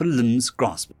his upper limbs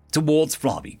grasped towards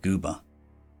Flobby Goober.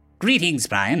 "Greetings,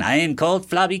 Brian. I am called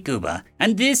Flobby Goober,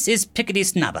 and this is Pickety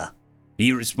Snubber,"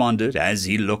 he responded as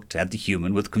he looked at the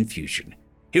human with confusion.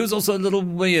 He was also a little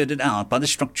weirded out by the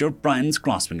structure of Brian's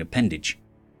grasping appendage.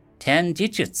 10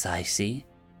 digits, I see.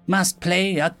 Must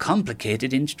play a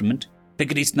complicated instrument,"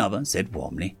 Pickety Snubber said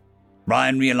warmly.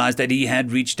 Brian realized that he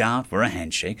had reached out for a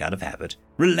handshake out of habit,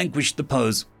 relinquished the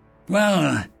pose.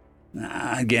 "Well,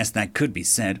 I guess that could be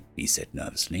said," he said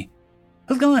nervously.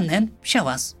 "Well, go on then, show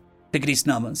us," Pickety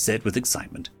Snubber said with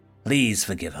excitement. "Please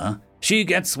forgive her. She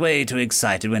gets way too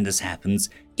excited when this happens.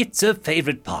 It's her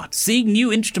favorite part, seeing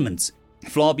new instruments,"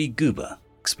 Flobby Goober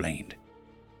explained.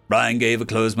 Brian gave a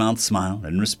closed-mouthed smile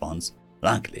in response,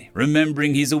 luckily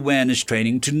remembering his awareness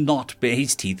training to not bare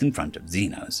his teeth in front of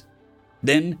Xenos.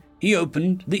 Then he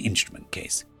opened the instrument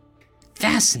case.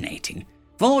 "Fascinating.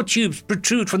 4 tubes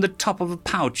protrude from the top of a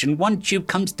pouch and 1 tube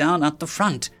comes down at the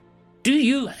front. Do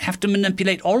you have to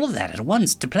manipulate all of that at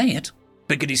once to play it?"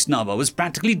 Pickety Snubber was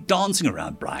practically dancing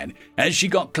around Brian as she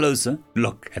got closer to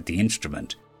look at the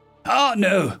instrument. "Oh,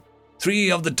 no.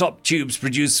 3 of the top tubes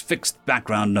produce fixed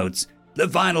background notes. The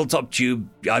final top tube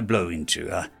I blow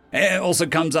into. Air also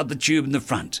comes out the tube in the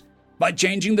front. By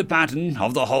changing the pattern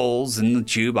of the holes in the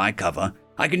tube I cover,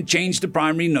 I can change the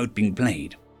primary note being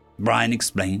played," Brian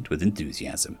explained with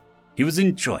enthusiasm. He was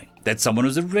enjoying that someone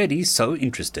was already so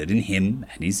interested in him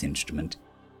and his instrument.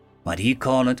 "What do you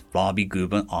call it?" Flobby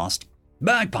Goober asked.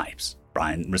 "Bagpipes,"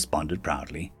 Brian responded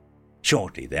proudly.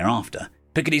 Shortly thereafter,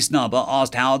 Pickety Snubber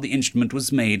asked how the instrument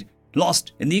was made.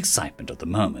 lost in the excitement of the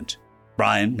moment.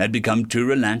 Brian had become too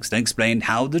relaxed and explained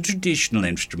how the traditional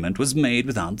instrument was made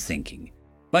without thinking,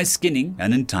 by skinning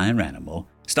an entire animal,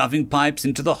 stuffing pipes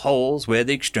into the holes where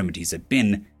the extremities had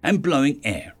been, and blowing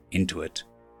air into it.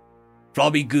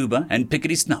 Flobby Goober and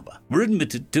Pickety Snubber were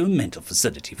admitted to a mental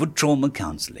facility for trauma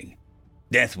counseling.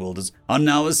 Death Wielders are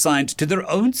now assigned to their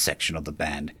own section of the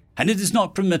band, and it is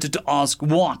not permitted to ask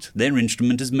what their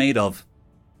instrument is made of.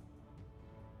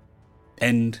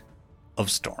 End of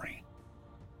story.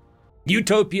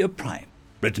 Utopia Prime,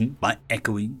 written by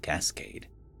Echoing Cascade.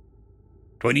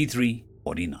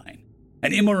 2349.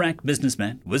 An Imorak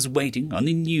businessman was waiting on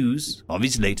the news of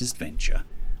his latest venture,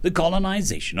 the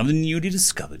colonization of the newly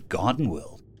discovered Garden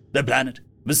World. The planet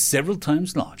was several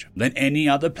times larger than any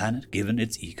other planet given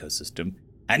its ecosystem,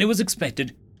 and it was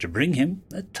expected to bring him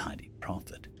a tidy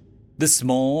profit. The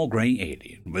small grey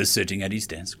alien was sitting at his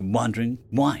desk, wondering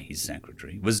why his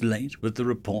secretary was late with the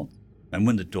report, and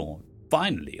when the door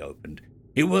finally opened,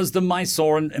 it was the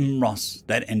Mysoran Imros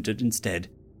that entered instead.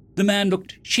 The man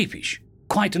looked sheepish,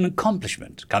 quite an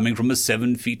accomplishment coming from a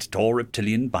 7-feet-tall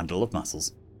reptilian bundle of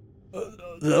muscles.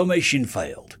 The mission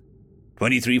failed.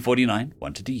 2349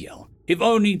 wanted to yell, if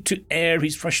only to air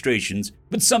his frustrations,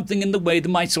 but something in the way the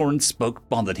Mysoran spoke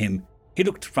bothered him. He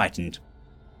looked frightened.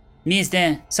 Is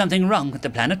there something wrong with the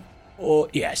planet? Oh,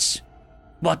 yes.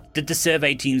 What did the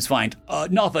survey teams find?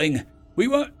 Nothing. We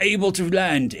weren't able to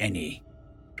land any.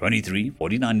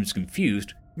 2349 was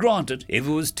confused. Granted, if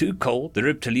it was too cold, the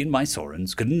reptilian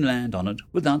Mysorans couldn't land on it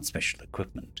without special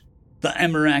equipment. The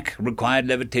Amarak required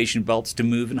levitation belts to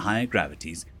move in higher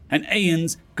gravities, and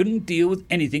Aeons couldn't deal with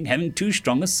anything having too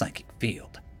strong a psychic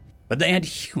field. But they had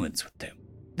humans with them.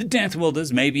 The Death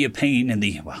Wielders may be a pain in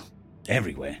the,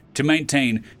 everywhere, to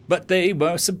maintain, but they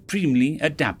were supremely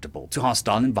adaptable to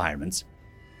hostile environments.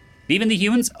 Even the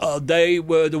humans? They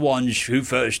were the ones who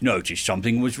first noticed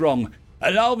something was wrong.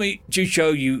 Allow me to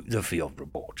show you the field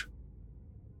report.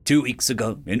 2 weeks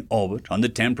ago, in orbit on the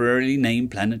temporarily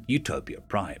named planet Utopia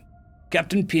Prime,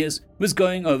 Captain Pierce was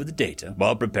going over the data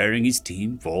while preparing his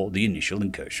team for the initial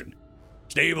incursion.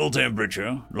 Stable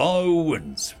temperature, low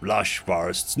winds, lush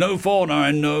forests, no fauna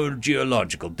and no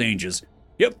geological dangers.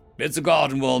 Yep, it's a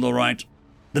garden world, all right.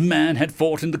 The man had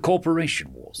fought in the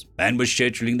corporation wars and was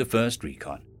scheduling the first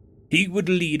recon. He would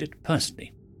lead it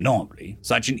personally. Normally,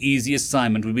 such an easy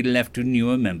assignment would be left to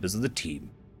newer members of the team.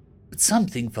 But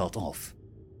something felt off.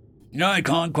 I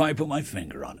can't quite put my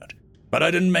finger on it, but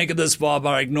I didn't make it this far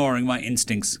by ignoring my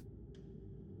instincts.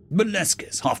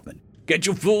 Velasquez, Hoffman, get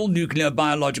your full nuclear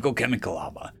biological chemical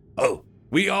armor. Oh,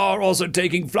 we are also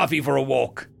taking Fluffy for a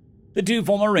walk. The two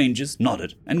former Rangers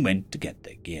nodded and went to get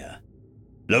their gear.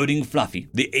 Loading Fluffy,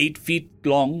 the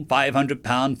 8-feet-long,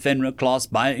 500-pound Fenrir-class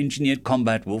bioengineered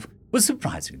combat wolf, was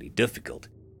surprisingly difficult.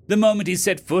 The moment he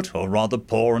set foot, or rather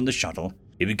paw, on the shuttle,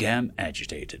 he became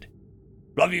agitated.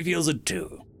 Fluffy feels it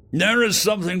too. There is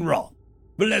something wrong.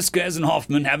 Velasquez and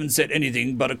Hoffman haven't said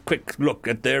anything, but a quick look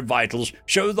at their vitals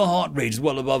shows the heart rate is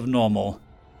well above normal.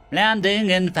 Landing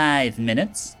in 5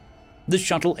 minutes. The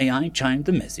shuttle AI chimed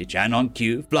the message, and on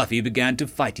cue, Fluffy began to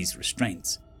fight his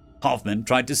restraints. Hoffman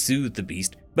tried to soothe the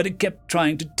beast, but it kept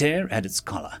trying to tear at its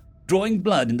collar, drawing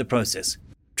blood in the process.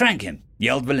 Trank him,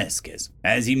 yelled Velasquez,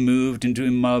 as he moved in to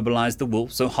immobilize the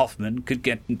wolf so Hoffman could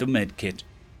get into medkit.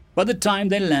 By the time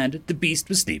they landed, the beast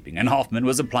was sleeping, and Hoffman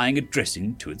was applying a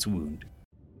dressing to its wound.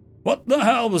 What the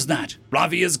hell was that?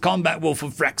 Fluffy is combat wolf for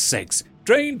frack's sakes,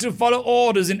 trained to follow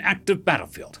orders in active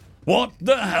battlefield. What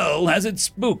the hell has it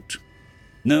spooked?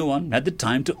 No one had the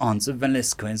time to answer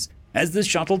Velasquez as the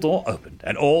shuttle door opened,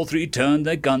 and all three turned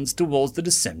their guns towards the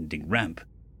descending ramp.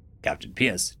 Captain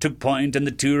Pierce took point, and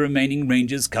the two remaining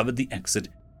Rangers covered the exit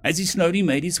as he slowly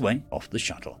made his way off the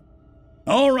shuttle.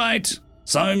 All right,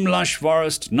 some lush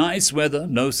forest, nice weather,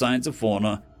 no signs of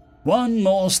fauna. One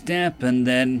more step and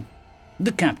then...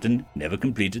 The captain never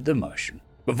completed the motion.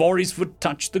 Before his foot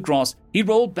touched the grass, he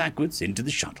rolled backwards into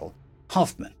the shuttle.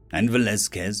 Hoffman and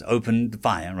Velasquez opened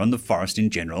fire on the forest in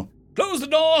general. Close the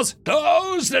doors!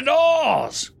 Close the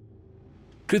doors!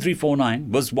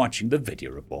 2349 was watching the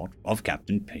video report of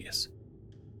Captain Pierce.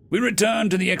 We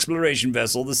returned to the exploration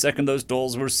vessel the second those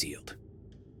doors were sealed.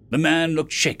 The man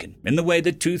looked shaken in the way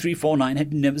that 2349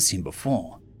 had never seen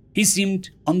before. He seemed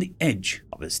on the edge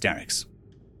of hysterics.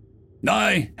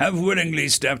 I have willingly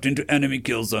stepped into enemy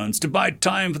kill zones to buy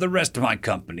time for the rest of my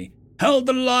company, held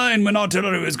the line when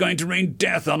artillery was going to rain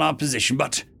death on our position,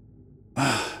 but...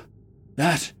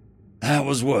 that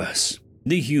was worse.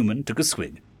 The human took a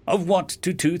swig of what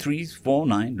to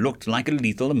 2349 looked like a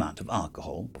lethal amount of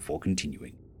alcohol before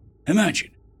continuing.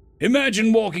 Imagine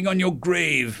Imagine walking on your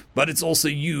grave, but it's also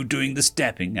you doing the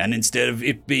stepping, and instead of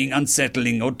it being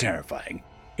unsettling or terrifying,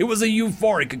 it was a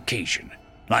euphoric occasion,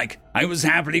 like I was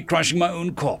happily crushing my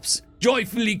own corpse,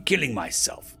 joyfully killing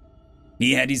myself.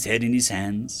 He had his head in his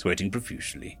hands, sweating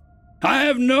profusely. I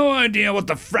have no idea what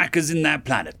the frack is in that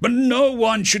planet, but no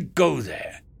one should go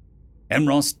there.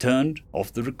 Ross turned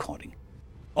off the recording.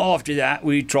 After that,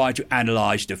 we tried to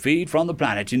analyze the feed from the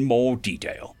planet in more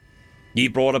detail. He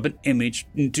brought up an image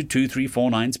into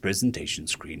 2349's presentation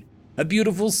screen, a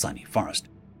beautiful sunny forest.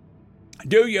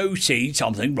 Do you see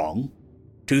something wrong?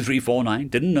 2349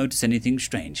 didn't notice anything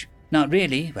strange. Not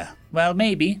really. Well,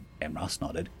 maybe. Ross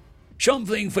nodded.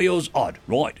 Something feels odd,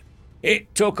 right?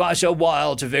 It took us a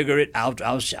while to figure it out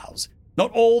ourselves.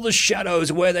 Not all the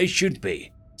shadows are where they should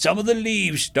be. Some of the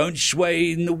leaves don't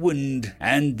sway in the wind,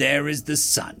 and there is the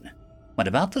sun. What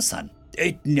about the sun?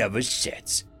 It never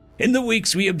sets. In the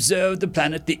weeks we observed the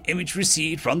planet, the image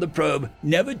received from the probe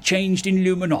never changed in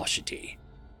luminosity.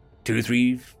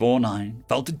 2349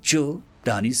 felt a chill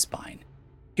down his spine.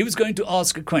 He was going to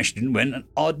ask a question when an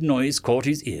odd noise caught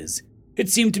his ears. It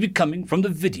seemed to be coming from the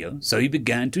video, so he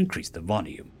began to increase the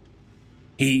volume.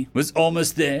 He was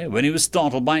almost there when he was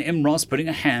startled by Ross putting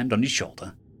a hand on his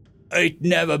shoulder. It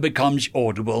never becomes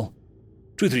audible.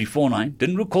 2349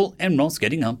 didn't recall Ross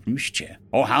getting up from his chair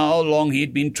or how long he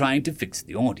had been trying to fix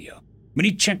the audio. When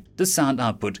he checked the sound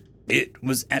output, it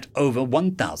was at over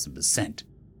 1000%.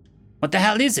 What the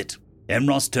hell is it?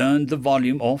 Ross turned the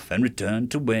volume off and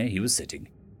returned to where he was sitting.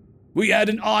 We had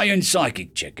an iron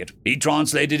psychic check it. He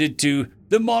translated it to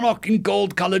the monarch in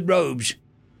gold-colored robes.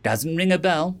 Doesn't ring a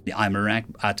bell, the Imarac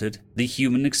uttered the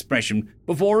human expression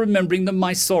before remembering that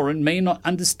Mysoran may not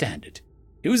understand it.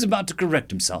 He was about to correct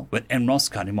himself when Ross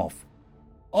cut him off.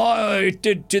 I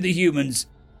did to the humans.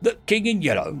 The King in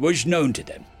Yellow was known to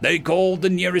them. They called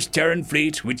the nearest Terran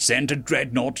fleet, which sent a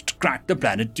dreadnought to crack the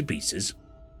planet to pieces.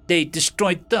 They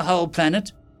destroyed the whole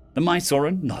planet? The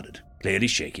Mysoran nodded, clearly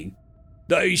shaking.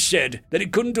 They said that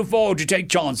it couldn't afford to take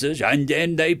chances, and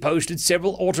then they posted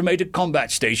several automated combat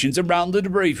stations around the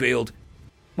debris field.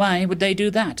 Why would they do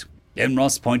that?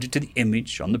 Ross pointed to the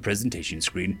image on the presentation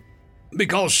screen.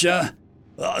 Because,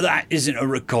 that isn't a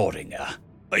recording,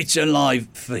 it's a live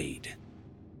feed.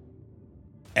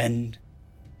 End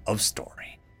of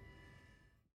story.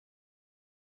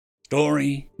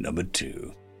 Story number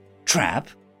 2. Trap,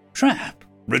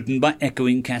 written by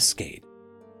Echoing Cascade.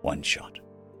 One shot.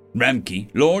 Ramke,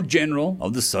 Lord General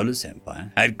of the Solus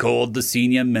Empire, had called the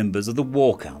senior members of the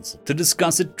War Council to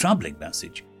discuss a troubling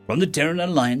message from the Terran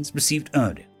Alliance received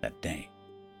earlier that day.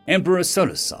 Emperor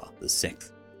Solusar VI,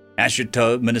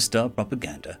 Asherto, Minister of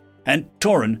Propaganda, and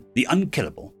Torin the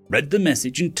Unkillable read the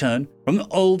message in turn from an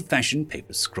old-fashioned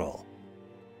paper scroll.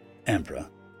 Emperor,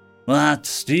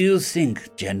 what do you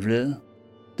think, General?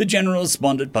 The General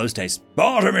responded post-haste.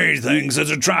 Part of me thinks it's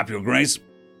a trap, Your Grace.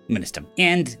 Minister,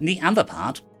 and the other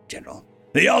part? General,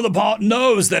 the other part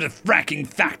knows that a fracking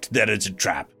fact that it's a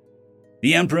trap.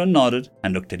 The Emperor nodded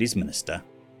and looked at his minister.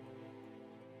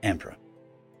 Emperor,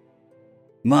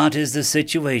 what is the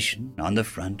situation on the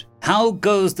front? How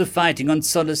goes the fighting on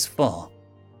Solus 4?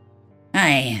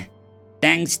 Aye,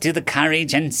 thanks to the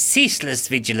courage and ceaseless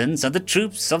vigilance of the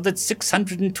troops of the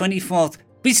 624th,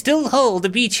 we still hold the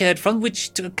beachhead from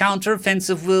which to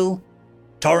counter-offensive will.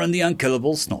 Torin the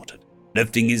Unkillable snorted,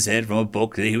 lifting his head from a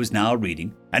book that he was now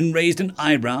reading, and raised an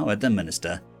eyebrow at the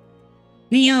minister.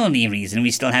 The only reason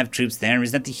we still have troops there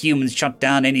is that the humans shot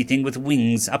down anything with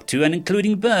wings, up to and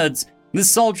including birds. The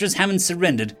soldiers haven't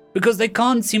surrendered because they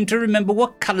can't seem to remember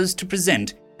what colors to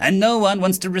present, and no one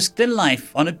wants to risk their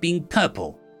life on it being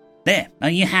purple. There, are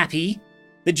you happy?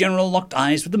 The general locked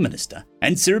eyes with the minister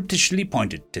and surreptitiously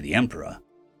pointed to the Emperor.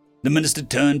 The minister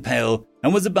turned pale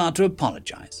and was about to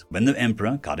apologize when the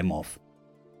Emperor cut him off.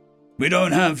 We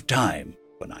don't have time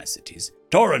for niceties.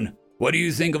 Torin, what do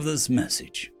you think of this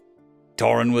message?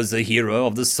 Torin was a hero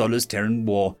of the Solus Terran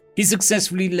War. He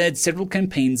successfully led several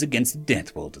campaigns against the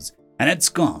Death Wielders and had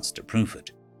scars to prove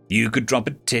it. You could drop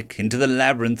a tick into the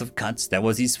labyrinth of cuts that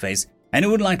was his face, and it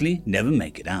would likely never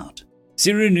make it out.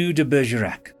 Cyrano de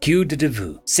Bergerac, Q de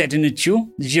Devaux,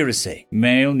 Setinichu, Giresse,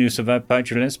 Mail Nusava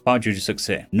Pachules, Paju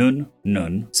Succès,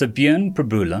 Nun, Sabien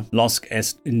Probula, Losc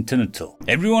Est Intenital.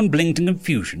 Everyone blinked in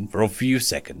confusion for a few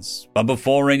seconds, but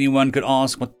before anyone could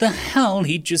ask what the hell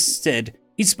he just said,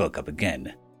 he spoke up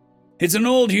again. It's an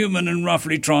old human and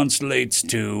roughly translates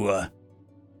to,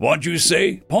 what you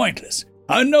say? Pointless.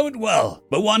 I know it well,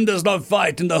 but one does not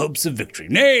fight in the hopes of victory.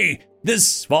 Nay,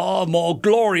 this far more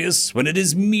glorious when it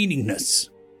is meaningless.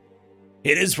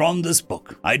 It is from this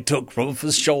book I took from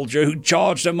a soldier who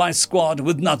charged at my squad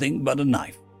with nothing but a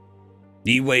knife.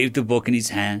 He waved the book in his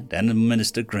hand, and the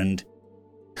minister grinned.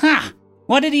 Ha!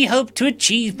 What did he hope to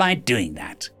achieve by doing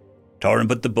that? Torrin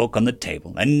put the book on the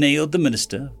table and nailed the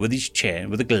minister with his chair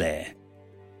with a glare.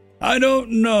 I don't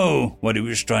know what he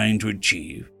was trying to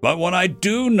achieve, but what I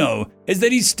do know is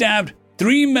that he stabbed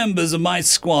 3 members of my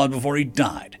squad before he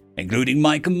died, including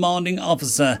my commanding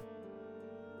officer.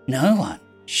 No one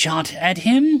shot at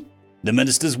him? The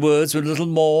minister's words were little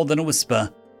more than a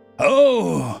whisper.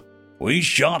 Oh, we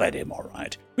shot at him, all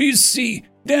right. You see,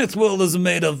 Death Wielders are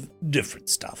made of different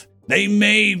stuff. They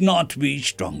may not be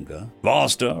stronger,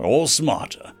 faster, or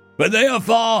smarter, but they are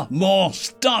far more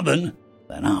stubborn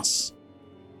than us.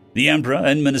 The Emperor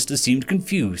and Minister seemed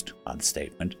confused by the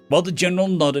statement, while the General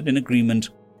nodded in agreement.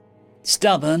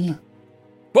 Stubborn?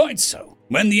 Quite so.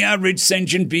 When the average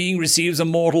sentient being receives a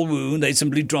mortal wound, they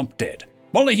simply drop dead,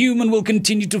 while a human will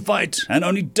continue to fight and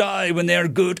only die when they are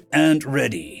good and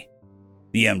ready.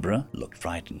 The Emperor looked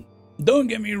frightened. Don't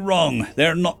get me wrong,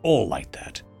 they're not all like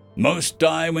that. Most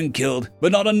die when killed,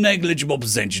 but not a negligible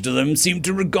percentage of them seem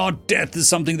to regard death as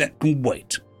something that can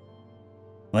wait.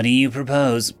 What do you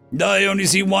propose? I only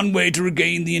see one way to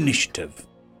regain the initiative.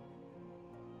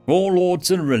 Warlord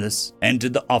Cyrillus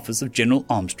entered the office of General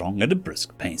Armstrong at a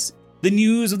brisk pace. The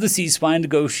news of the ceasefire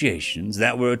negotiations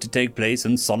that were to take place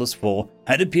in Solace 4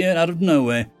 had appeared out of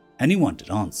nowhere, and he wanted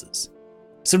answers.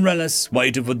 Cyrillus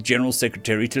waited for the General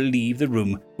Secretary to leave the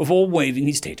room before waving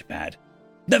his datapad.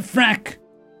 The frack!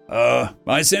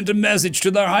 I sent a message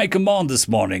to their high command this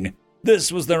morning.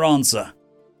 This was their answer.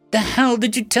 The hell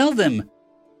did you tell them?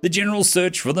 The General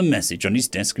searched for the message on his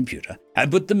desk computer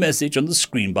and put the message on the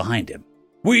screen behind him.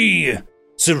 We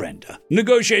surrender.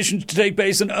 Negotiations to take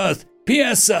place on Earth.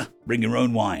 P.S. Bring your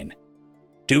own wine.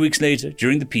 2 weeks later,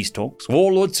 during the peace talks,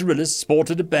 Warlord Cyrillus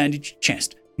sported a bandaged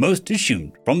chest, most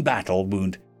assumed from battle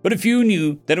wound, but a few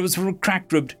knew that it was from a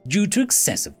cracked rib due to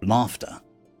excessive laughter.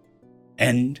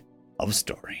 End of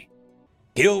story.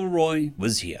 Gilroy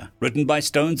was here, written by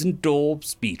Stones and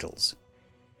Daubs Beatles.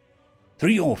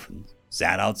 3 orphans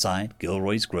sat outside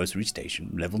Gilroy's grocery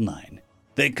station, level 9.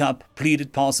 Their cup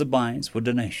pleaded passerbys for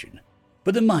donation,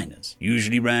 but the miners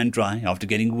usually ran dry after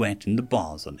getting wet in the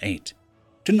bars on 8.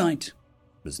 Tonight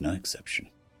was no exception.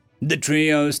 The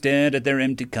trio stared at their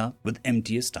empty cup with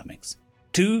emptier stomachs.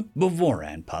 2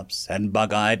 Bavoran pups and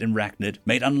bug-eyed and arachnid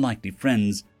made unlikely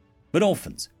friends, but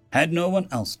orphans had no one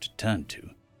else to turn to.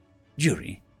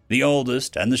 Jury, the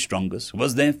oldest and the strongest,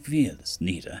 was their fearless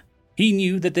leader. He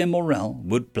knew that their morale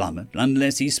would plummet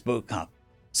unless he spoke up,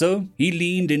 so he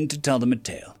leaned in to tell them a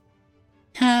tale.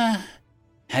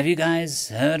 Have you guys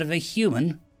heard of a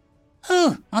human?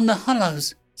 Oh, on the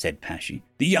hollows, said Pashy,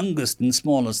 the youngest and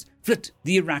smallest. Flit,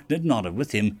 the arachnid, nodded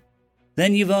with him.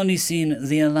 Then you've only seen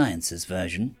the Alliance's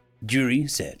version, Jury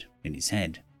said in his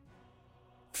head.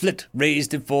 Flit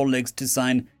raised his 4 legs to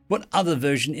sign. What other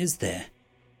version is there?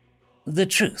 The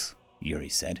truth, Yuri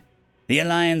said. The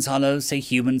Alliance hollows say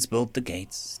humans built the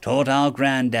gates, taught our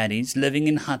granddaddies living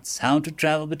in huts how to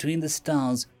travel between the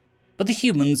stars, but the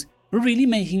humans were really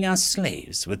making us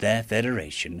slaves with their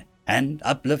federation, and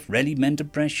uplift really meant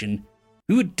oppression.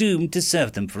 We were doomed to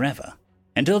serve them forever,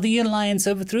 until the Alliance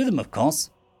overthrew them, of course.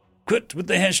 Quit with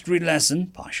the history lesson,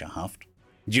 Pasha huffed.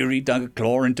 Jury dug a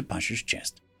claw into Pasha's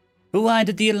chest. But why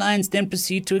did the Alliance then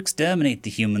proceed to exterminate the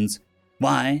humans?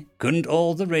 Why couldn't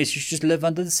all the races just live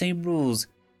under the same rules,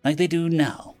 like they do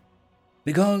now?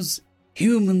 Because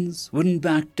humans wouldn't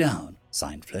back down,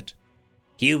 signed Flit.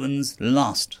 Humans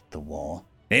lost the war.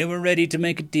 They were ready to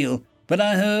make a deal, but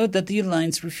I heard that the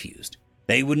Alliance refused.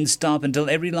 They wouldn't stop until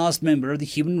every last member of the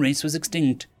human race was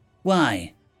extinct.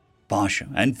 Why? Pasha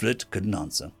and Flit couldn't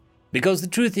answer. Because the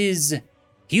truth is,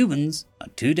 humans are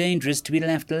too dangerous to be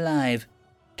left alive.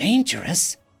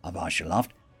 Dangerous? Pasha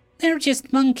laughed. They're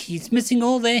just monkeys missing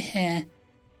all their hair.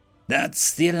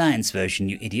 That's the Alliance version,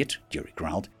 you idiot, Jury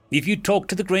growled. If you talk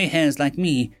to the grey hairs like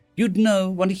me, you'd know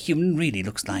what a human really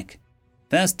looks like.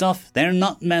 First off, they're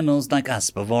not mammals like us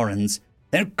Bavorans.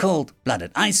 They're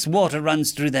cold-blooded. Ice water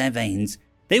runs through their veins.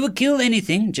 They will kill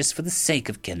anything just for the sake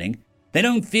of killing. They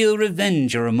don't feel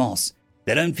revenge or remorse.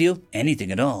 They don't feel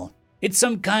anything at all. It's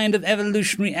some kind of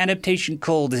evolutionary adaptation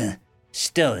called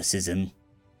stoicism.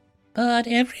 But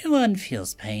everyone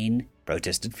feels pain,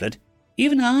 protested Flit.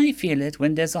 Even I feel it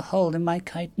when there's a hole in my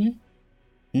chitin.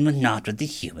 Not with the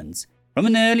humans. From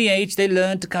an early age they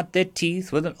learn to cut their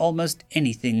teeth with almost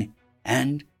anything.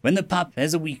 And when the pup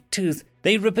has a weak tooth,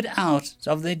 they rip it out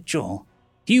of their jaw.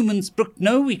 Humans brook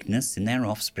no weakness in their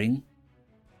offspring.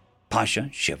 Pasha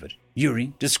shivered.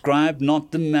 Yuri described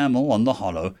not the mammal on the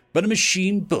hollow, but a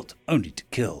machine built only to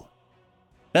kill.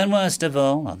 But worst of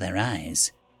all are their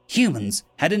eyes. Humans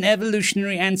had an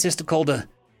evolutionary ancestor called a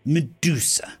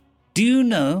Medusa. Do you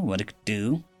know what it could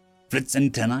do? Flitt's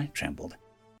antennae trembled.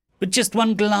 With just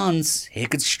one glance, it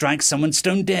could strike someone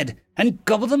stone dead and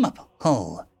gobble them up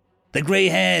whole. The grey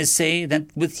hairs say that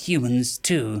with humans,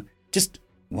 too, just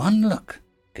one look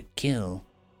could kill.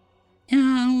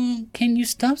 How can you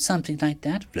stop something like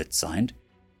that? Flitt signed.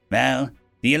 Well,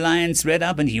 the Alliance read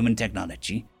up on human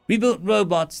technology. We built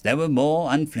robots that were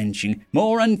more unflinching,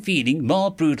 more unfeeling,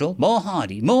 more brutal, more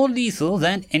hardy, more lethal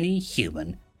than any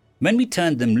human. When we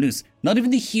turned them loose, not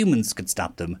even the humans could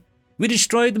stop them. We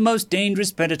destroyed the most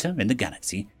dangerous predator in the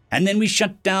galaxy, and then we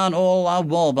shut down all our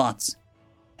warbots.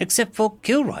 Except for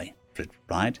Kilroy, Flitt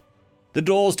replied. The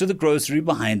doors to the grocery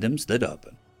behind them slid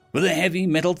open. With a heavy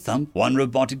metal thump, one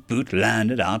robotic boot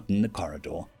landed out in the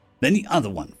corridor. Then the other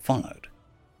one followed.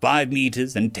 5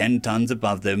 meters and 10 tons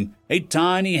above them, a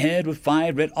tiny head with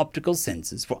 5 red optical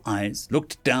sensors for eyes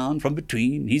looked down from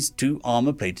between his 2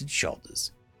 armor-plated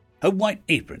shoulders. A white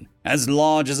apron, as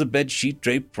large as a bedsheet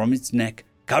draped from its neck,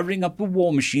 covering up a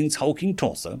war machine's hulking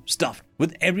torso, stuffed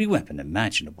with every weapon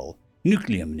imaginable,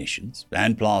 nuclear munitions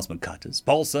and plasma cutters,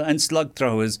 pulsar and slug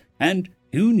throwers, and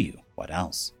who knew what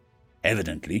else.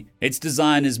 Evidently, its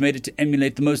designers made it to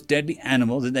emulate the most deadly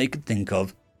animal that they could think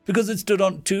of, because it stood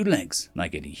on 2 legs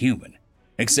like any human,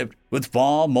 except with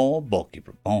far more bulky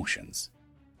proportions.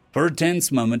 For a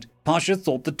tense moment, Pasha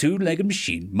thought the 2-legged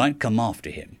machine might come after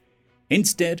him.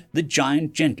 Instead, the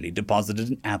giant gently deposited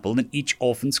an apple in each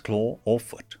orphan's claw or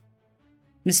foot.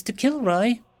 Mr.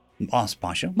 Kilroy, asked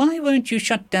Pasha, why weren't you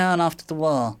shut down after the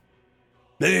war?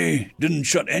 They didn't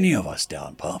shut any of us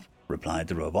down, Pop, replied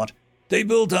the robot. They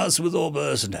built us with all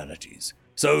personalities.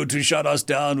 So to shut us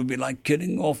down would be like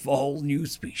killing off a whole new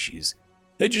species.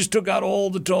 They just took out all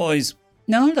the toys.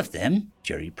 None of them,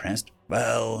 Jerry pressed.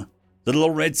 Well, the little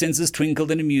red sensors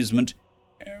twinkled in amusement.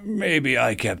 Maybe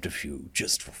I kept a few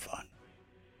just for fun.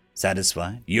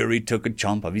 Satisfied, Yuri took a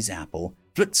chomp of his apple.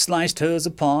 Flitt sliced hers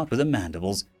apart with her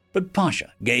mandibles, but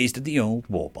Pasha gazed at the old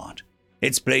warbot.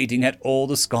 Its plating had all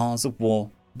the scars of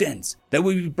war, dents that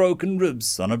would be broken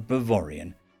ribs on a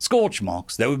Bavarian, scorch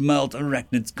marks that would melt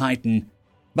arachnid's chitin.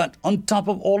 But on top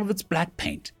of all of its black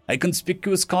paint, a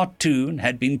conspicuous cartoon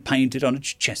had been painted on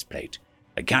its chest plate.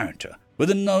 A character with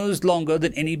a nose longer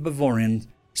than any Bavarian,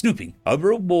 snooping over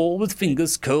a wall with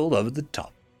fingers curled over the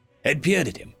top, had peered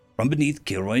at him from beneath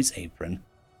Kilroy's apron.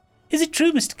 Is it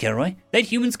true, Mr. Kilroy,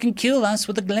 that humans can kill us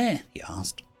with a glare? He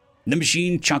asked. The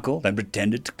machine chuckled and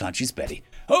pretended to clutch his belly.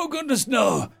 Oh, goodness,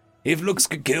 no. If looks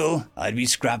could kill, I'd be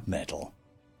scrap metal.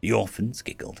 The orphans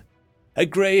giggled. A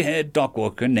grey-haired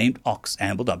dockworker named Ox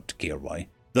ambled up to Kilroy.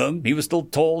 Though he was still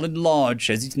tall and large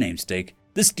as his namesake,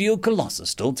 the steel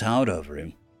colossus still towered over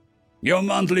him. Your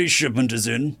monthly shipment is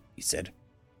in, he said.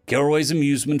 Kilroy's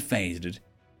amusement faded.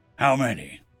 How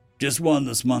many? Just one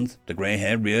this month. The grey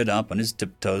hair reared up on his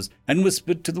tiptoes and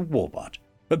whispered to the warbot,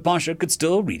 but Pasha could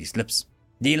still read his lips.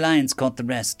 The Alliance caught the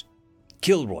rest.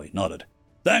 Kilroy nodded.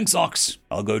 Thanks, Ox.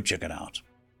 I'll go check it out.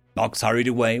 Ox hurried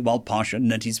away while Pasha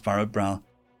knit his furrowed brow.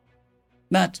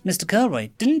 But, Mr. Kilroy,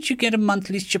 didn't you get a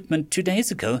monthly shipment 2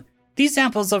 days ago? These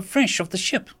apples are fresh off the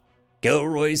ship.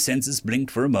 Kilroy's senses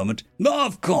blinked for a moment. No,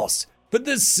 of course, but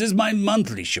this is my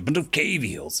monthly shipment of cave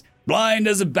eels. Blind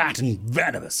as a bat and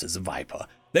venomous as a viper.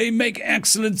 They make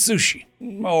excellent sushi,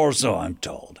 or so I'm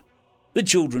told. The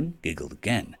children giggled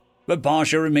again, but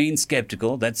Pasha remained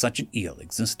skeptical that such an eel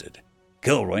existed.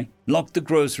 Kilroy locked the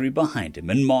grocery behind him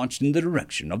and marched in the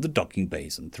direction of the docking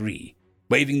bays on 3,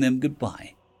 waving them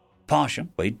goodbye. Pasha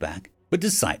waved back, but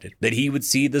decided that he would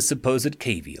see the supposed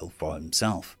cave eel for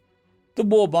himself. The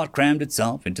warbot crammed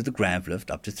itself into the grav lift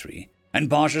up to 3, and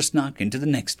Pasha snuck into the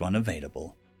next one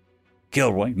available.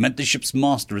 Kilroy met the ship's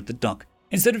master at the dock.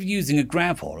 Instead of using a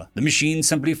grav hauler, the machine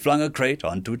simply flung a crate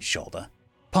onto its shoulder.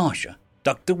 Pasha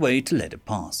ducked away to let it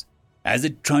pass. As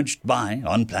it trudged by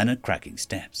on planet-cracking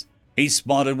steps, he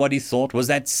spotted what he thought was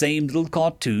that same little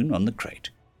cartoon on the crate,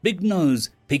 Big Nose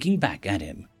peeking back at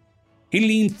him. He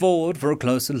leaned forward for a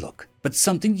closer look, but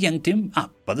something yanked him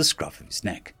up by the scruff of his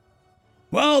neck.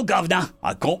 Well, Governor,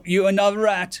 I caught you another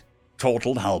rat,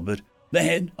 chortled Halbert, the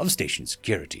head of station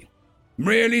security.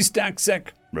 Really, Stacksec,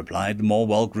 replied the more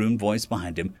well-groomed voice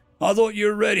behind him. I thought you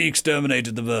already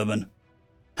exterminated the vermin.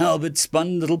 Halbert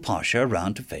spun little Pasha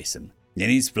around to face him. In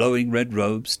his flowing red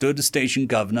robe stood a station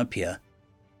governor Pierre.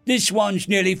 This one's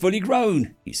nearly fully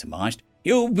grown, he surmised.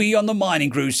 He'll be on the mining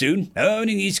crew soon,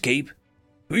 earning his keep.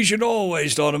 We should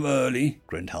always start him early,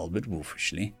 grinned Halbert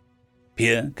wolfishly.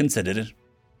 Pierre considered it.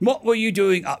 What were you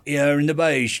doing up here in the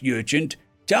bay, urchin?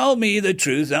 Tell me the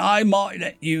truth and I might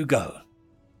let you go.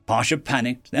 Pasha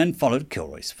panicked and followed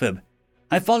Kilroy's fib.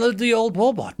 I followed the old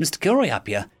warbot, Mr. Kilroy, up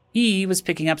here. He was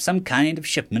picking up some kind of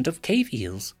shipment of cave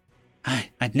eels.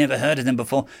 I'd never heard of them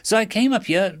before, so I came up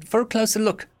here for a closer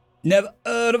look." "Never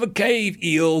heard of a cave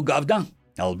eel, Governor,"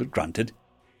 Albert grunted.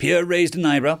 Pierre raised an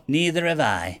eyebrow. "Neither have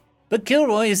I. But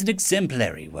Kilroy is an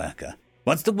exemplary worker.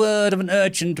 What's the word of an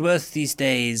urchin worth these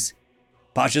days?"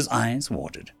 Pasha's eyes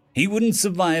watered. He wouldn't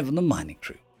survive on the mining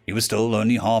crew. He was still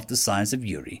only half the size of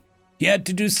Yuri. He had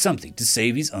to do something to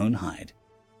save his own hide.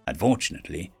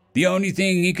 Unfortunately, the only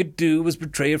thing he could do was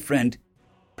betray a friend.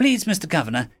 "Please, Mr.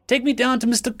 Governor, take me down to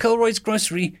Mr. Kilroy's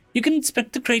grocery. You can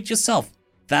inspect the crate yourself."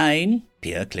 "Fine,"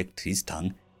 Pierre clicked his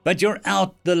tongue. "But you're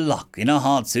out the lock in a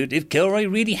hard suit if Kilroy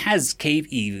really has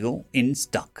cave eel in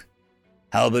stock."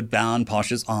 Albert bound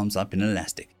Pasha's arms up in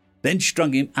elastic, then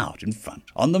strung him out in front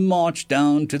on the march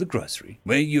down to the grocery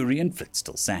where Yuri and Flit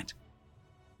still sat.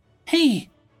 "Hey,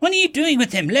 what are you doing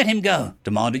with him? Let him go,"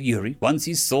 demanded Yuri once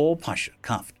he saw Pasha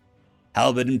cuffed.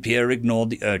 Albert and Pierre ignored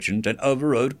the urgent and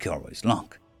overrode Kilroy's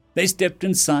lock. They stepped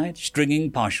inside,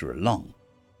 stringing Pasha along.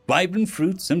 Vibrant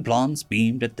fruits and plants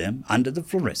beamed at them under the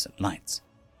fluorescent lights.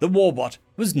 The warbot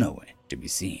was nowhere to be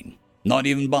seen. Not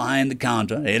even behind the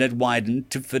counter, it had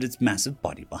widened to fit its massive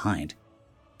body behind.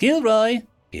 "Kilroy,"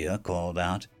 Pierre called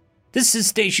out. "This is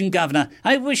Station Governor.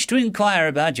 I wish to inquire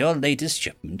about your latest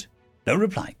shipment." No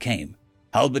reply came.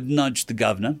 Albert nudged the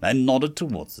governor and nodded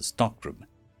towards the stockroom.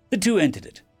 The two entered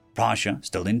it, Pasha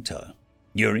still in tow.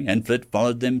 Yuri and Flit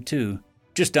followed them too,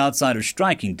 just outside of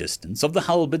striking distance of the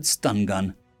halberd stun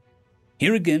gun.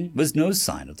 Here again was no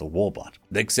sign of the warbot,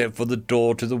 except for the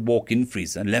door to the walk-in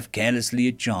freezer left carelessly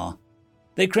ajar.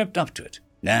 They crept up to it,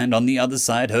 and on the other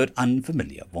side heard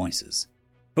unfamiliar voices.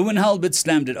 But when Halbert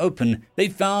slammed it open, they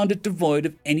found it devoid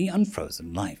of any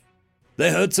unfrozen life.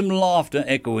 They heard some laughter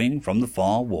echoing from the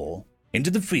far wall.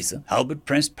 Into the freezer, Halbert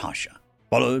pressed Pasha,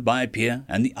 followed by Pierre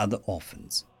and the other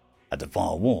orphans. At the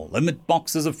far wall, amid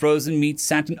boxes of frozen meat,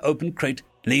 sat an open crate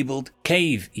labeled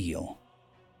Cave Eel.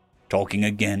 Talking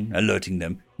again, alerting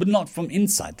them, but not from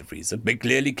inside the freezer. It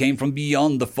clearly came from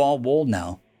beyond the far wall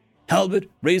now. Halbert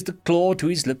raised a claw to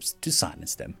his lips to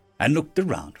silence them and looked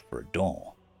around for a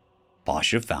door.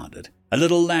 Pasha found it, a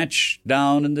little latch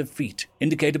down in the feet,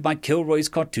 indicated by Kilroy's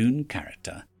cartoon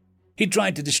character. He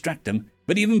tried to distract them,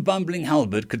 but even bumbling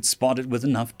Halbert could spot it with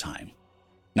enough time.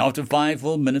 After 5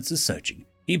 full minutes of searching,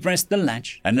 he pressed the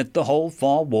latch and let the whole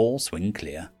far wall swing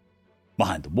clear.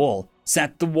 Behind the wall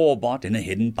sat the warbot in a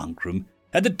hidden bunk room,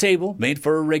 at the table made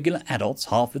for a regular adult's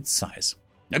half its size.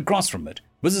 Across from it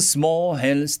was a small,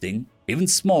 hairless thing, even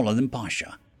smaller than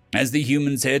Pasha. As the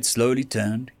human's head slowly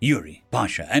turned, Yuri,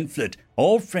 Pasha, and Flit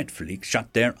all fretfully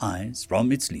shut their eyes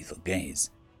from its lethal gaze.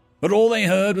 But all they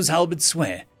heard was Halbert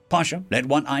swear. Pasha let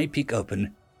one eye peek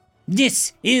open.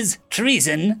 "This is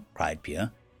treason," cried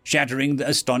Pierre, shattering the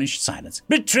astonished silence.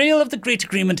 "Betrayal of the Great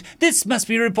Agreement. This must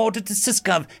be reported to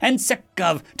Sysgov and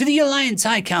SecGov, to the Alliance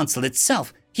High Council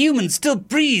itself. Humans still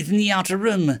breathe in the outer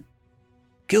room."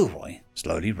 Kilroy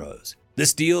slowly rose, the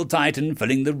steel titan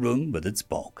filling the room with its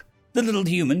bulk. The little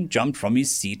human jumped from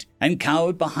his seat and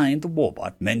cowered behind the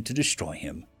warbot meant to destroy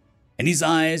him. In his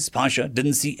eyes, Pasha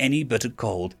didn't see any bitter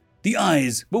cold. The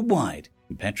eyes were wide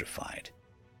and petrified.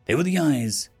 They were the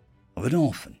eyes of an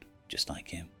orphan, just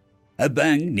like him. A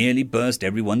bang nearly burst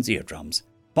everyone's eardrums.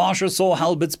 Pasha saw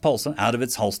Halbert's pulsar out of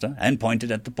its holster and pointed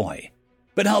at the boy.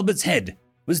 But Halbert's head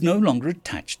was no longer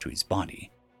attached to his body,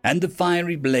 and the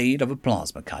fiery blade of a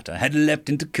plasma cutter had leapt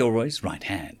into Kilroy's right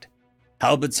hand.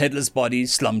 Halbert's headless body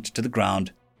slumped to the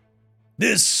ground.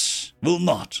 "This will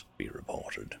not be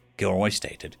reported," Kilroy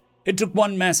stated. It took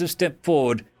one massive step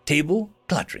forward, table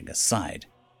cluttering aside.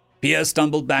 Pierre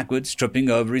stumbled backwards, tripping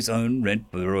over his own red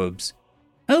robes.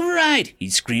 "Override!" he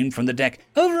screamed from the deck.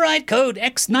 "Override code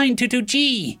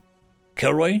X922G!"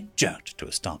 Kilroy jerked to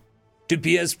a stop. To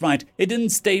Pierre's fright, it didn't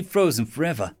stay frozen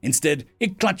forever. Instead,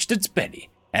 it clutched its belly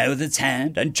with its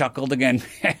hand and chuckled again.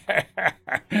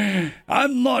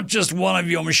 "I'm not just one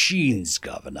of your machines,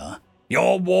 Governor.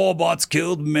 Your warbots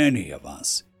killed many of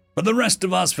us, but the rest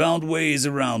of us found ways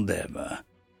around them,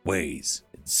 ways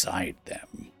inside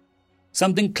them."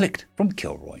 Something clicked from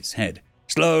Kilroy's head.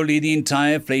 Slowly, the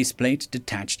entire faceplate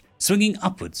detached, swinging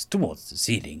upwards towards the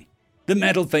ceiling. The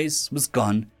metal face was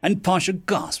gone, and Pasha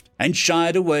gasped and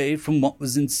shied away from what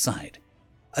was inside.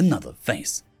 Another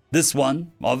face, this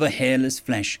one of a hairless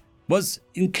flesh, was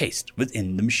encased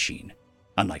within the machine.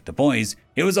 Unlike the boys,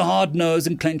 it was a hard nose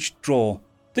and clenched jaw.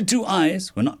 The two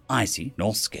eyes were not icy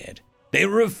nor scared. They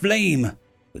were aflame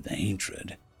with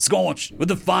hatred, scorched with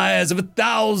the fires of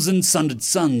 1,000 sundered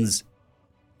suns.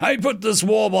 "I put this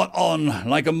warbot on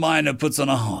like a miner puts on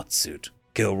a hard suit,"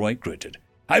 Kilroy gritted.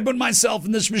 "I put myself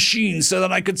in this machine so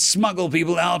that I could smuggle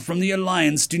people out from the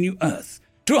Alliance to New Earth.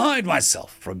 to hide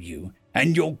myself from you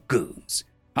and your goons.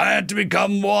 I had to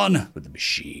become one with the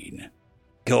machine.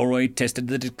 Kilroy tested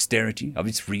the dexterity of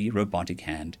his free robotic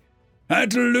hand. I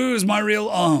had to lose my real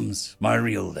arms, my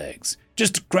real legs,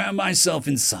 just to cram myself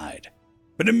inside.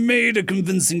 But it made a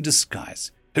convincing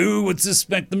disguise. Who would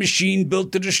suspect the machine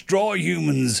built to destroy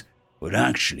humans would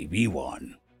actually be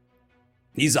one?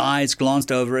 His eyes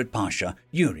glanced over at Pasha,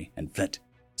 Yuri, and Flit.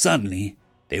 Suddenly,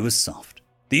 they were soft.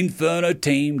 The inferno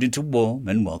tamed into warm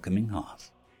and welcoming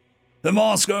hearth. The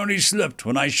mask only slipped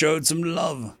when I showed some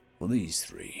love for these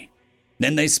three.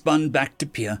 Then they spun back to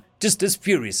peer, just as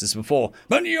furious as before.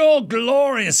 But your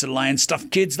glorious alliance stuffs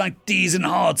kids like these in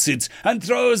hard suits and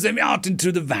throws them out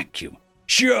into the vacuum.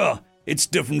 Sure, it's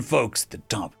different folks at the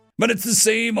top, but it's the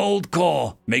same old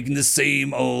core making the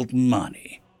same old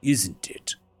money, isn't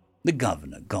it? The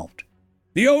governor gulped.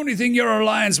 The only thing your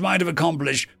alliance might have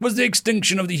accomplished was the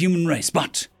extinction of the human race,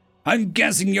 but I'm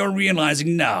guessing you're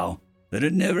realizing now that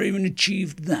it never even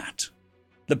achieved that.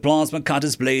 The plasma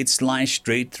cutter's blade sliced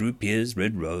straight through Pierre's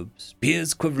red robes,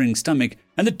 Pierre's quivering stomach,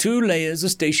 and the 2 layers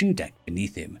of station deck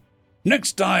beneath him.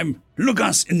 Next time, look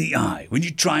us in the eye when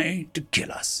you try to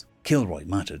kill us, Kilroy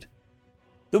muttered.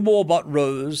 The warbot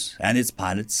rose, and its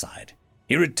pilot sighed.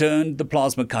 He returned the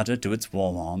plasma cutter to its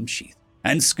forearm sheath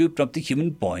and scooped up the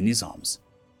human boy in his arms.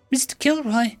 Mr.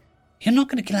 Kilroy, you're not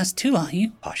going to kill us too, are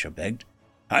you? Pasha begged.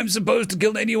 I'm supposed to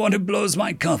kill anyone who blows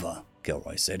my cover,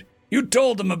 Kilroy said. You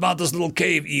told them about this little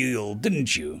cave eel,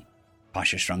 didn't you?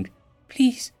 Pasha shrunk.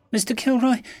 Please, Mr.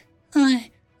 Kilroy,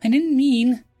 I didn't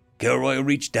mean... Kilroy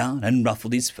reached down and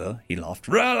ruffled his fur. He laughed.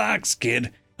 Relax,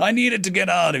 kid. I needed to get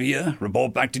out of here,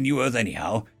 report back to New Earth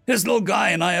anyhow. This little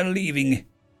guy and I are leaving.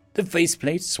 The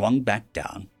faceplate swung back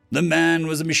down. The man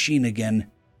was a machine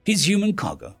again. His human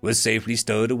cargo was safely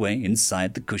stowed away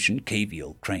inside the cushioned cave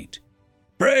eel crate.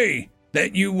 Pray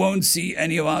that you won't see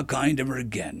any of our kind ever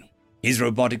again, his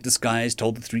robotic disguise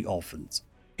told the 3 orphans.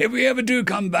 If we ever do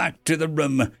come back to the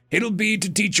room, it'll be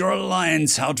to teach your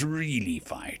alliance how to really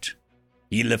fight.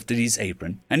 He lifted his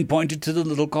apron and pointed to the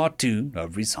little cartoon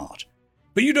over his heart.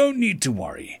 But you don't need to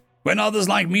worry. When others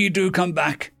like me do come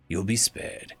back, you'll be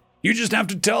spared. You just have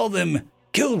to tell them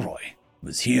Kilroy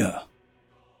was here.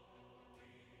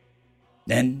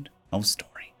 End of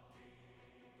story.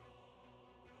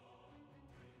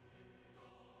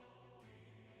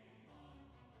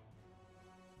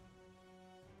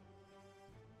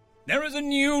 There is a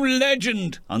new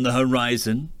legend on the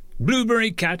horizon.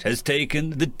 Blueberry Cat has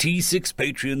taken the T6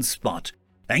 Patreon spot.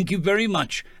 Thank you very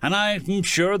much, and I'm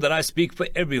sure that I speak for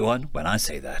everyone when I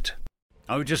say that.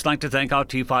 I would just like to thank our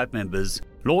T5 members,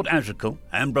 Lord Azrakel,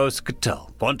 Ambrose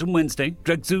Cattell, Quantum Wednesday,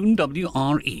 Drexoon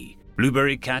WRE,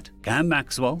 Blueberry Cat, Cam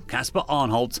Maxwell, Casper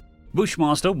Arnholtz,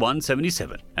 Bushmaster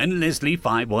 177, and Leslie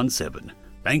 517.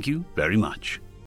 Thank you very much.